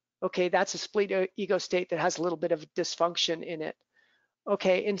wrong, okay, that's a split ego state that has a little bit of dysfunction in it.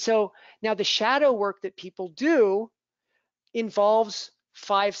 Okay, and so now the shadow work that people do involves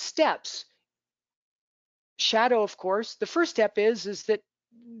 5 steps. Shadow, of course, the first step is that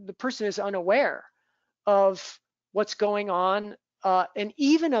the person is unaware of what's going on, and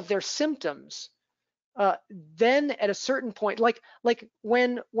even of their symptoms. Then at a certain point, like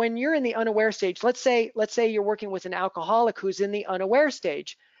when you're in the unaware stage, let's say you're working with an alcoholic who's in the unaware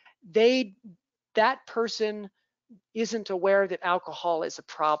stage, that person isn't aware that alcohol is a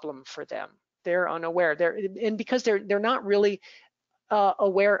problem for them. They're unaware. And because they're not really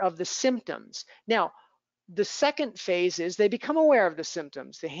aware of the symptoms. Now, the second phase is they become aware of the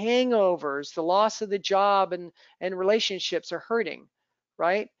symptoms, the hangovers, the loss of the job, and relationships are hurting,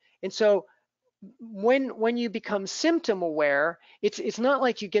 right? And so when you become symptom aware, it's not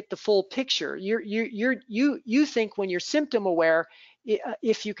like you get the full picture. You think when you're symptom aware,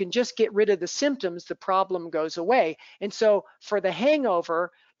 if you can just get rid of the symptoms, the problem goes away. And so for the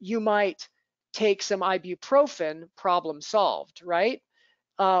hangover, you might take some ibuprofen, problem solved, right?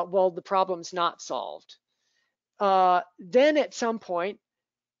 Well, the problem's not solved. Then at some point,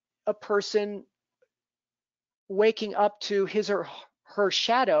 a person waking up to his or her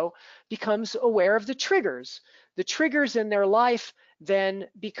shadow becomes aware of the triggers. The triggers in their life then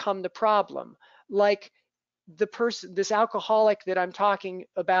become the problem. Like the person, this alcoholic that I'm talking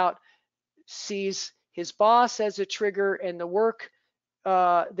about, sees his boss as a trigger, and the work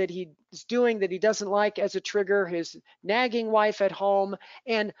that he's doing that he doesn't like as a trigger, his nagging wife at home.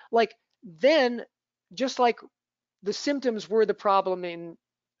 And like then, just like the symptoms were the problem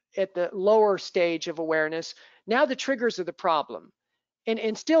at the lower stage of awareness, now the triggers are the problem.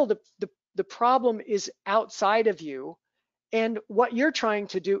 And still the problem is outside of you. And what you're trying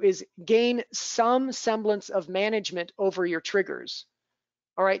to do is gain some semblance of management over your triggers.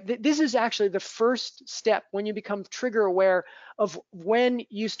 All right, this is actually the first step when you become trigger aware of when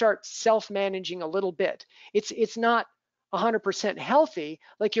you start self-managing a little bit. It's not 100% healthy,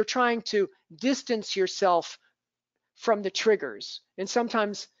 like you're trying to distance yourself from the triggers. And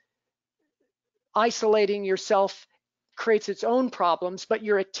sometimes isolating yourself creates its own problems, but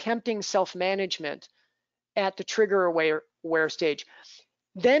you're attempting self-management at the trigger aware stage.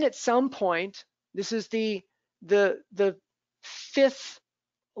 Then at some point, this is the 5th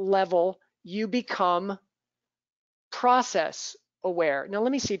level, you become process aware. Now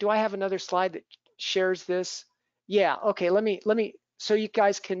let me see, do I have another slide that shares this? Yeah, okay, let me so you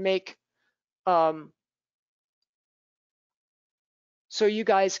guys can make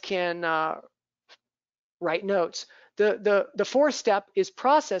write notes. The 4th step is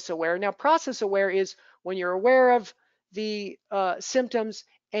process aware. Now process aware is when you're aware of the symptoms,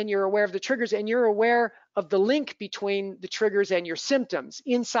 and you're aware of the triggers, and you're aware of the link between the triggers and your symptoms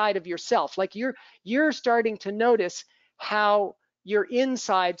inside of yourself. Like you're starting to notice how your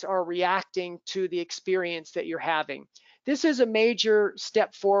insides are reacting to the experience that you're having. This is a major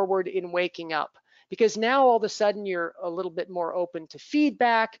step forward in waking up, because now all of a sudden you're a little bit more open to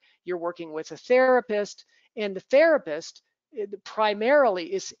feedback. You're working with a therapist, and the therapist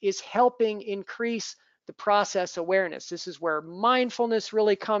primarily is helping increase the process awareness. This is where mindfulness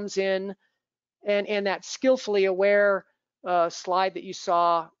really comes in, and that skillfully aware slide that you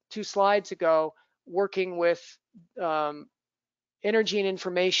saw 2 slides ago, working with energy and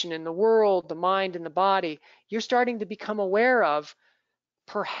information in the world, the mind and the body. You're starting to become aware of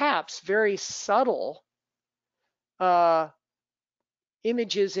perhaps very subtle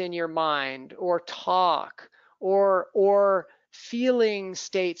images in your mind, or talk, or feeling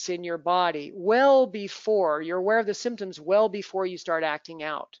states in your body well before you're aware of the symptoms, well before you start acting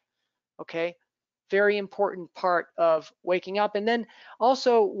out. Okay, very important part of waking up. And then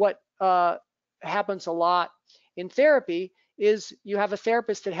also what happens a lot in therapy is you have a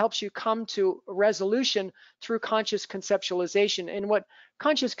therapist that helps you come to a resolution through conscious conceptualization. And what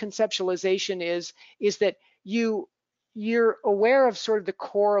conscious conceptualization is that you're aware of sort of the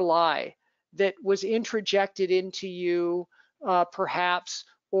core lie that was introjected into you, perhaps,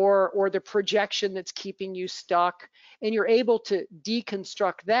 or the projection that's keeping you stuck, and you're able to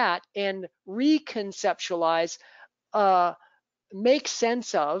deconstruct that and reconceptualize make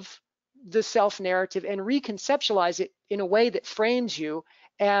sense of the self-narrative and reconceptualize it in a way that frames you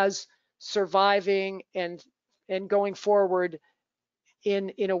as surviving and going forward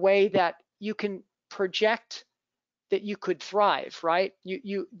in a way that you can project that you could thrive, right?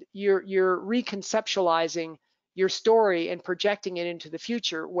 You're reconceptualizing your story and projecting it into the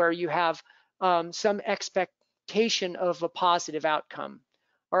future where you have some expectation of a positive outcome.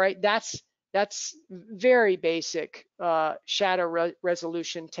 All right, that's very basic shadow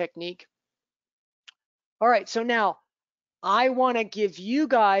resolution technique. All right, so now I want to give you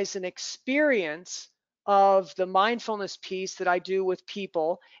guys an experience of the mindfulness piece that I do with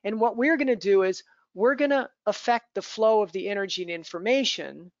people. And what we're going to do is we're going to affect the flow of the energy and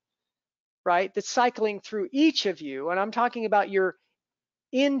information, right, that's cycling through each of you. And I'm talking about your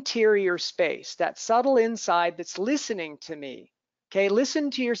interior space, that subtle inside that's listening to me. Okay,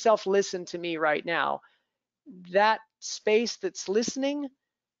 listen to yourself, listen to me right now. That space that's listening,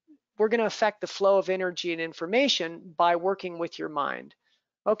 we're going to affect the flow of energy and information by working with your mind.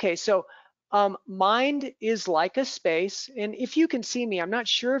 Okay, so mind is like a space, and if you can see me, I'm not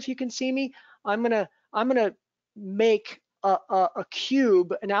sure if you can see me. I'm gonna make a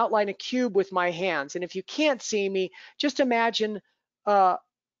cube, outline a cube with my hands, and if you can't see me, just imagine an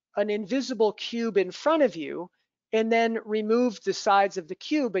invisible cube in front of you, and then remove the sides of the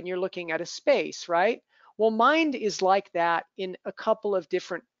cube, and you're looking at a space, right? Well, mind is like that in a couple of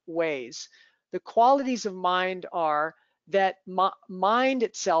different ways. The qualities of mind are that mind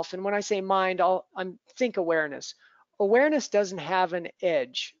itself, and when I say mind, I'm think awareness. Awareness doesn't have an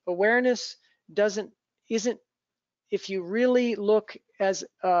edge. Awareness isn't, if you really look as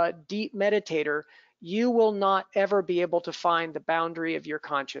a deep meditator, you will not ever be able to find the boundary of your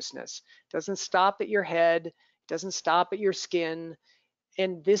consciousness. It doesn't stop at your head, it doesn't stop at your skin.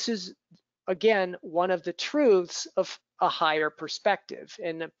 And this is, again, one of the truths of a higher perspective,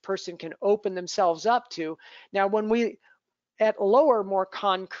 and a person can open themselves up to. Now, when we, at a lower, more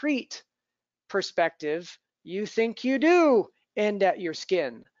concrete perspective, you think you do end at your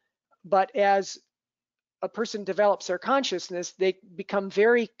skin. But as a person develops their consciousness, they become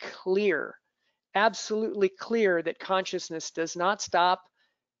very clear, absolutely clear, that consciousness does not stop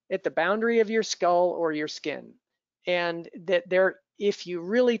at the boundary of your skull or your skin. And that if you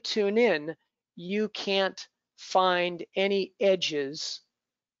really tune in, you can't find any edges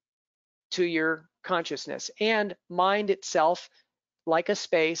to your consciousness. And mind itself, like a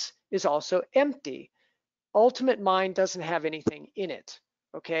space, is also empty. Ultimate mind doesn't have anything in it.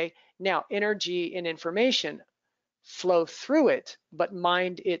 Okay, now energy and information flow through it, but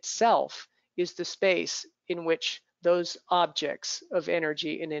mind itself is the space in which those objects of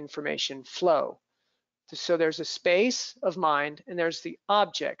energy and information flow. So there's a space of mind, and there's the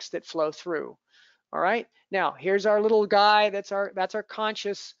objects that flow through. All right, now here's our little guy. That's our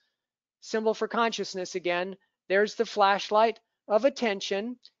conscious symbol for consciousness again. There's the flashlight of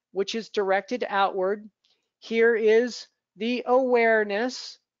attention, which is directed outward. Here is the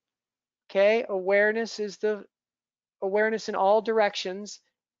awareness. Okay, awareness is the awareness in all directions.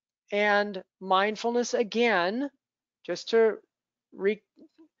 And mindfulness, again, just to repeat,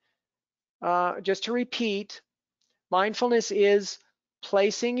 mindfulness is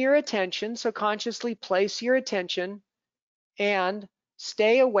placing your attention, so consciously place your attention and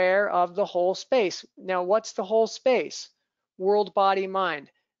stay aware of the whole space. Now, what's the whole space? World, body,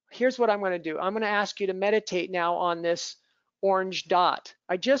 mind. Here's what I'm going to do. I'm going to ask you to meditate now on this orange dot.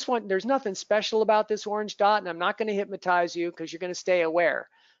 There's nothing special about this orange dot, and I'm not going to hypnotize you because you're going to stay aware.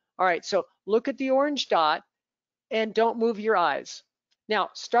 All right, so look at the orange dot and don't move your eyes. Now,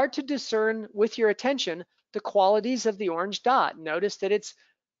 start to discern with your attention the qualities of the orange dot. Notice that it's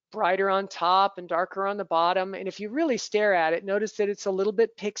brighter on top and darker on the bottom. And if you really stare at it, notice that it's a little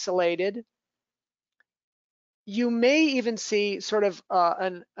bit pixelated. You may even see sort of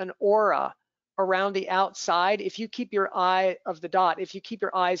an aura around the outside. If you keep your eye of the dot, if you keep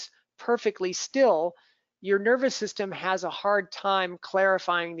your eyes perfectly still, your nervous system has a hard time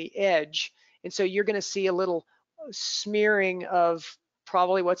clarifying the edge. And so you're going to see a little smearing of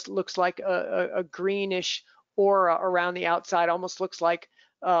probably what looks like a greenish aura around the outside, almost looks like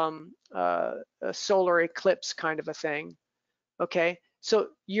a solar eclipse kind of a thing. Okay, so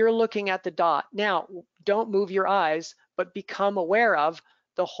you're looking at the dot. Now, don't move your eyes, but become aware of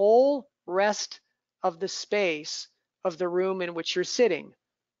the whole rest of the space of the room in which you're sitting.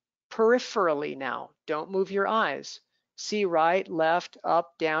 Peripherally now, don't move your eyes. See right, left,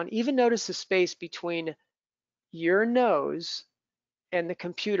 up, down. Even notice the space between your nose and the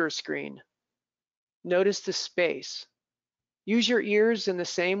computer screen. Notice the space. Use your ears in the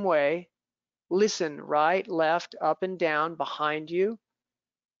same way. Listen, right, left, up and down, behind you.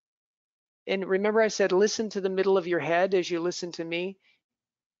 And remember I said listen to the middle of your head as you listen to me.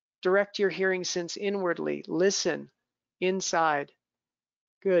 Direct your hearing sense inwardly. Listen inside.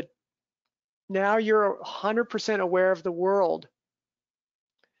 Good. Now you're 100% aware of the world,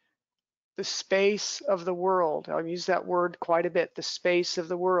 the space of the world. I'll use that word quite a bit, the space of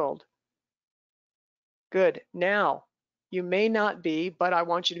the world. Good. Now, you may not be, but I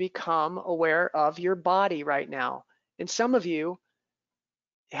want you to become aware of your body right now. And some of you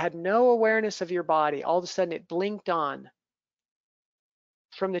had no awareness of your body. All of a sudden it blinked on.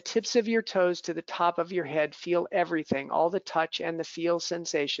 From the tips of your toes to the top of your head, feel everything, all the touch and the feel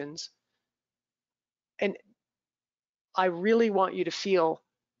sensations. And I really want you to feel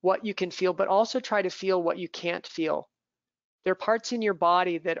what you can feel, but also try to feel what you can't feel. There are parts in your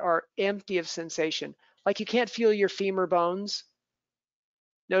body that are empty of sensation. Like you can't feel your femur bones.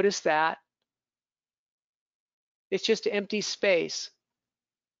 Notice that. It's just empty space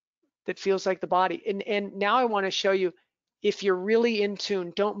that feels like the body. And now I want to show you, if you're really in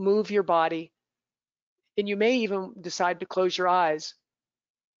tune, don't move your body. And you may even decide to close your eyes.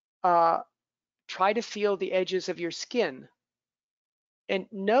 Try to feel the edges of your skin. And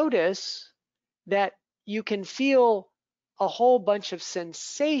notice that you can feel a whole bunch of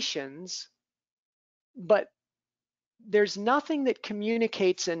sensations, but there's nothing that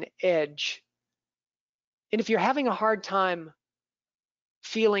communicates an edge. And if you're having a hard time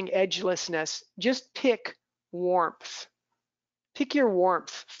feeling edgelessness, just pick warmth. Pick your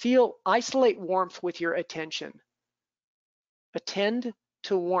warmth. Isolate warmth with your attention. Attend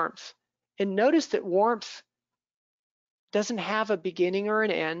to warmth. And notice that warmth doesn't have a beginning or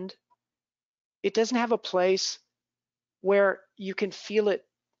an end. It doesn't have a place where you can feel it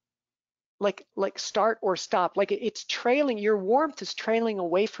like start or stop. Like it's trailing, your warmth is trailing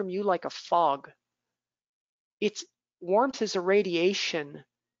away from you like a fog. Warmth is a radiation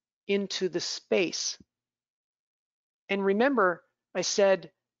into the space. And remember, I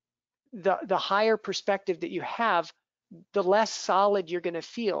said the higher perspective that you have, the less solid you're going to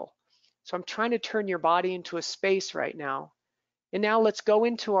feel. So I'm trying to turn your body into a space right now. And now let's go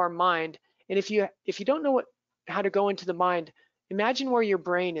into our mind. And if you don't know how to go into the mind, imagine where your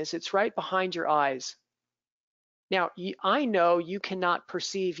brain is. It's right behind your eyes. Now, I know you cannot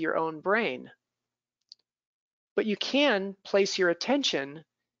perceive your own brain, but you can place your attention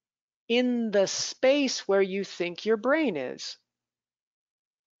in the space where you think your brain is.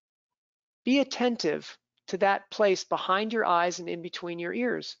 Be attentive to that place behind your eyes and in between your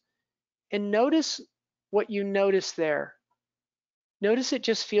ears. And notice what you notice there. Notice it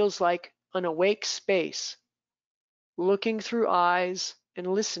just feels like an awake space, looking through eyes and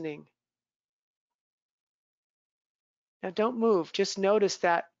listening. Now don't move, just notice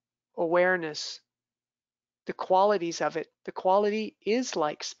that awareness, the qualities of it. The quality is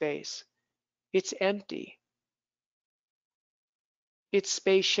like space. It's empty. It's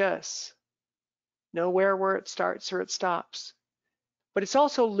spacious. Nowhere where it starts or it stops. But it's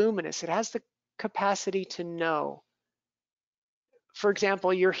also luminous. It has the capacity to know. For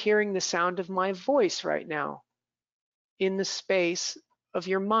example, you're hearing the sound of my voice right now in the space of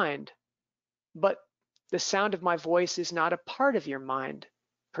your mind. But the sound of my voice is not a part of your mind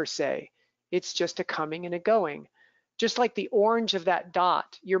per se. It's just a coming and a going. Just like the orange of that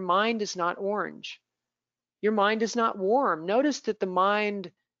dot, your mind is not orange. Your mind is not warm. Notice that the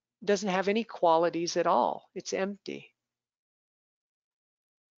mind doesn't have any qualities at all. It's empty.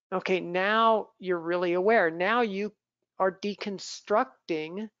 Okay, now you're really aware. Now you are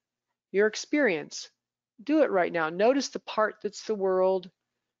deconstructing your experience. Do it right now. Notice the part that's the world,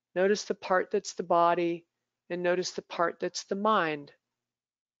 notice the part that's the body, and notice the part that's the mind.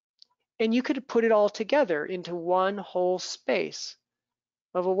 And you could put it all together into one whole space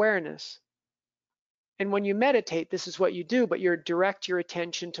of awareness. And when you meditate, this is what you do, but you direct your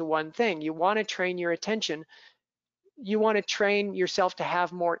attention to one thing. You want to train your attention. You want to train yourself to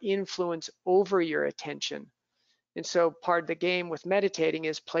have more influence over your attention. And so part of the game with meditating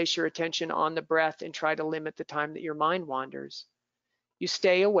is place your attention on the breath and try to limit the time that your mind wanders. You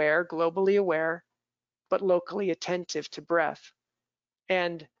stay aware, globally aware, but locally attentive to breath.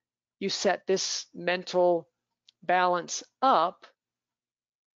 And you set this mental balance up.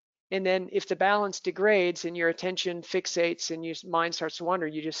 And then if the balance degrades and your attention fixates and your mind starts to wander,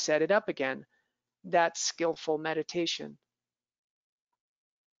 you just set it up again. That's skillful meditation.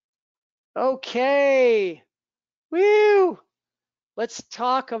 Okay. Woo! Let's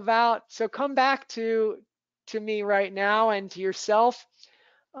talk about, so come back to me right now and to yourself.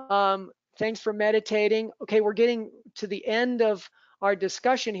 Thanks for meditating. Okay, we're getting to the end of our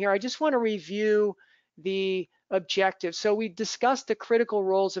discussion here, I just want to review the objectives. So we discussed the critical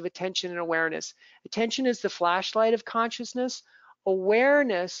roles of attention and awareness. Attention is the flashlight of consciousness.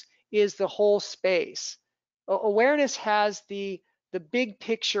 Awareness is the whole space. Awareness has the big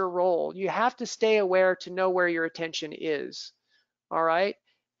picture role. You have to stay aware to know where your attention is. All right.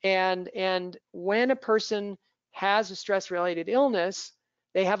 And when a person has a stress-related illness,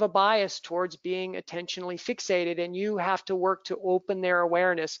 they have a bias towards being attentionally fixated, and you have to work to open their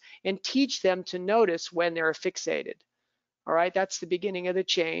awareness and teach them to notice when they're fixated. All right, that's the beginning of the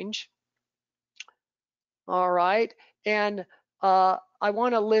change. All right, and I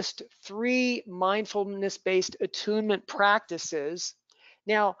want to list 3 mindfulness-based attunement practices.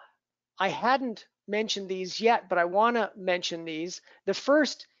 Now, I hadn't mentioned these yet, but I want to mention these. The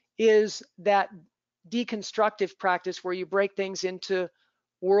first is that deconstructive practice where you break things into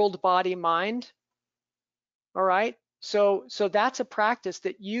world, body, mind. All right, so that's a practice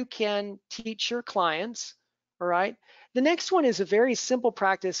that you can teach your clients. All right, the next one is a very simple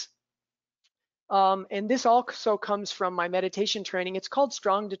practice, and this also comes from my meditation training. It's called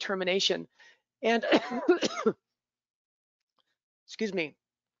strong determination, and excuse me,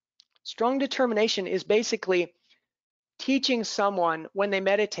 strong determination is basically teaching someone when they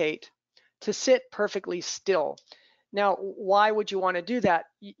meditate to sit perfectly still. Now, why would you want to do that?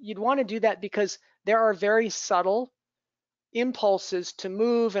 You'd want to do that because there are very subtle impulses to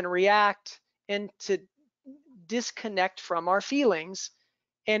move and react and to disconnect from our feelings.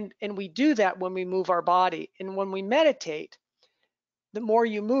 And we do that when we move our body. And when we meditate, the more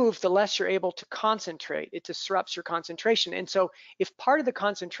you move, the less you're able to concentrate. It disrupts your concentration. And so if part of the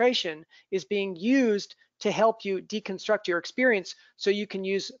concentration is being used to help you deconstruct your experience so you can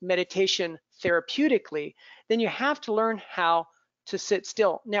use meditation therapeutically, then you have to learn how to sit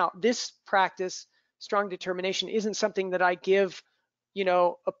still. Now, this practice, strong determination, isn't something that I give, you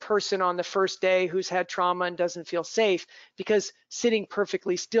know, a person on the first day who's had trauma and doesn't feel safe, because sitting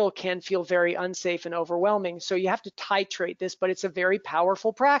perfectly still can feel very unsafe and overwhelming. So you have to titrate this, but it's a very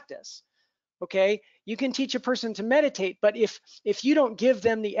powerful practice. Okay, you can teach a person to meditate, but if you don't give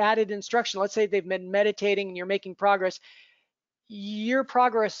them the added instruction, let's say they've been meditating and you're making progress, your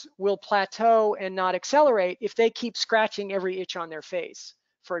progress will plateau and not accelerate if they keep scratching every itch on their face,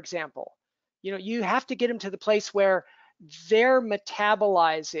 for example. You know, you have to get them to the place where they're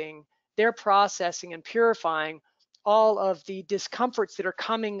metabolizing, they're processing and purifying all of the discomforts that are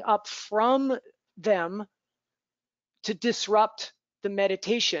coming up from them to disrupt the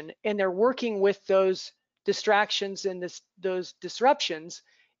meditation, and they're working with those distractions and those disruptions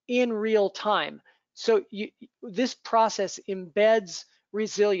in real time. So this process embeds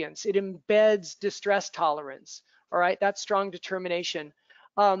resilience, it embeds distress tolerance. All right, that's strong determination.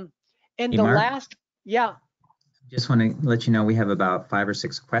 And hey, the Mark, last, yeah. Just want to let you know we have about 5 or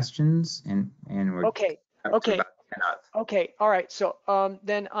 6 questions, and we're up to about 10 up. Okay, all right. So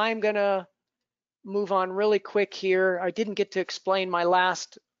then I'm gonna move on really quick here. I didn't get to explain my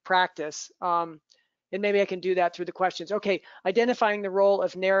last practice, and maybe I can do that through the questions. Okay, identifying the role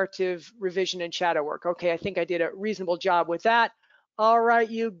of narrative revision and shadow work. Okay, I think I did a reasonable job with that. All right,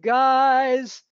 you guys,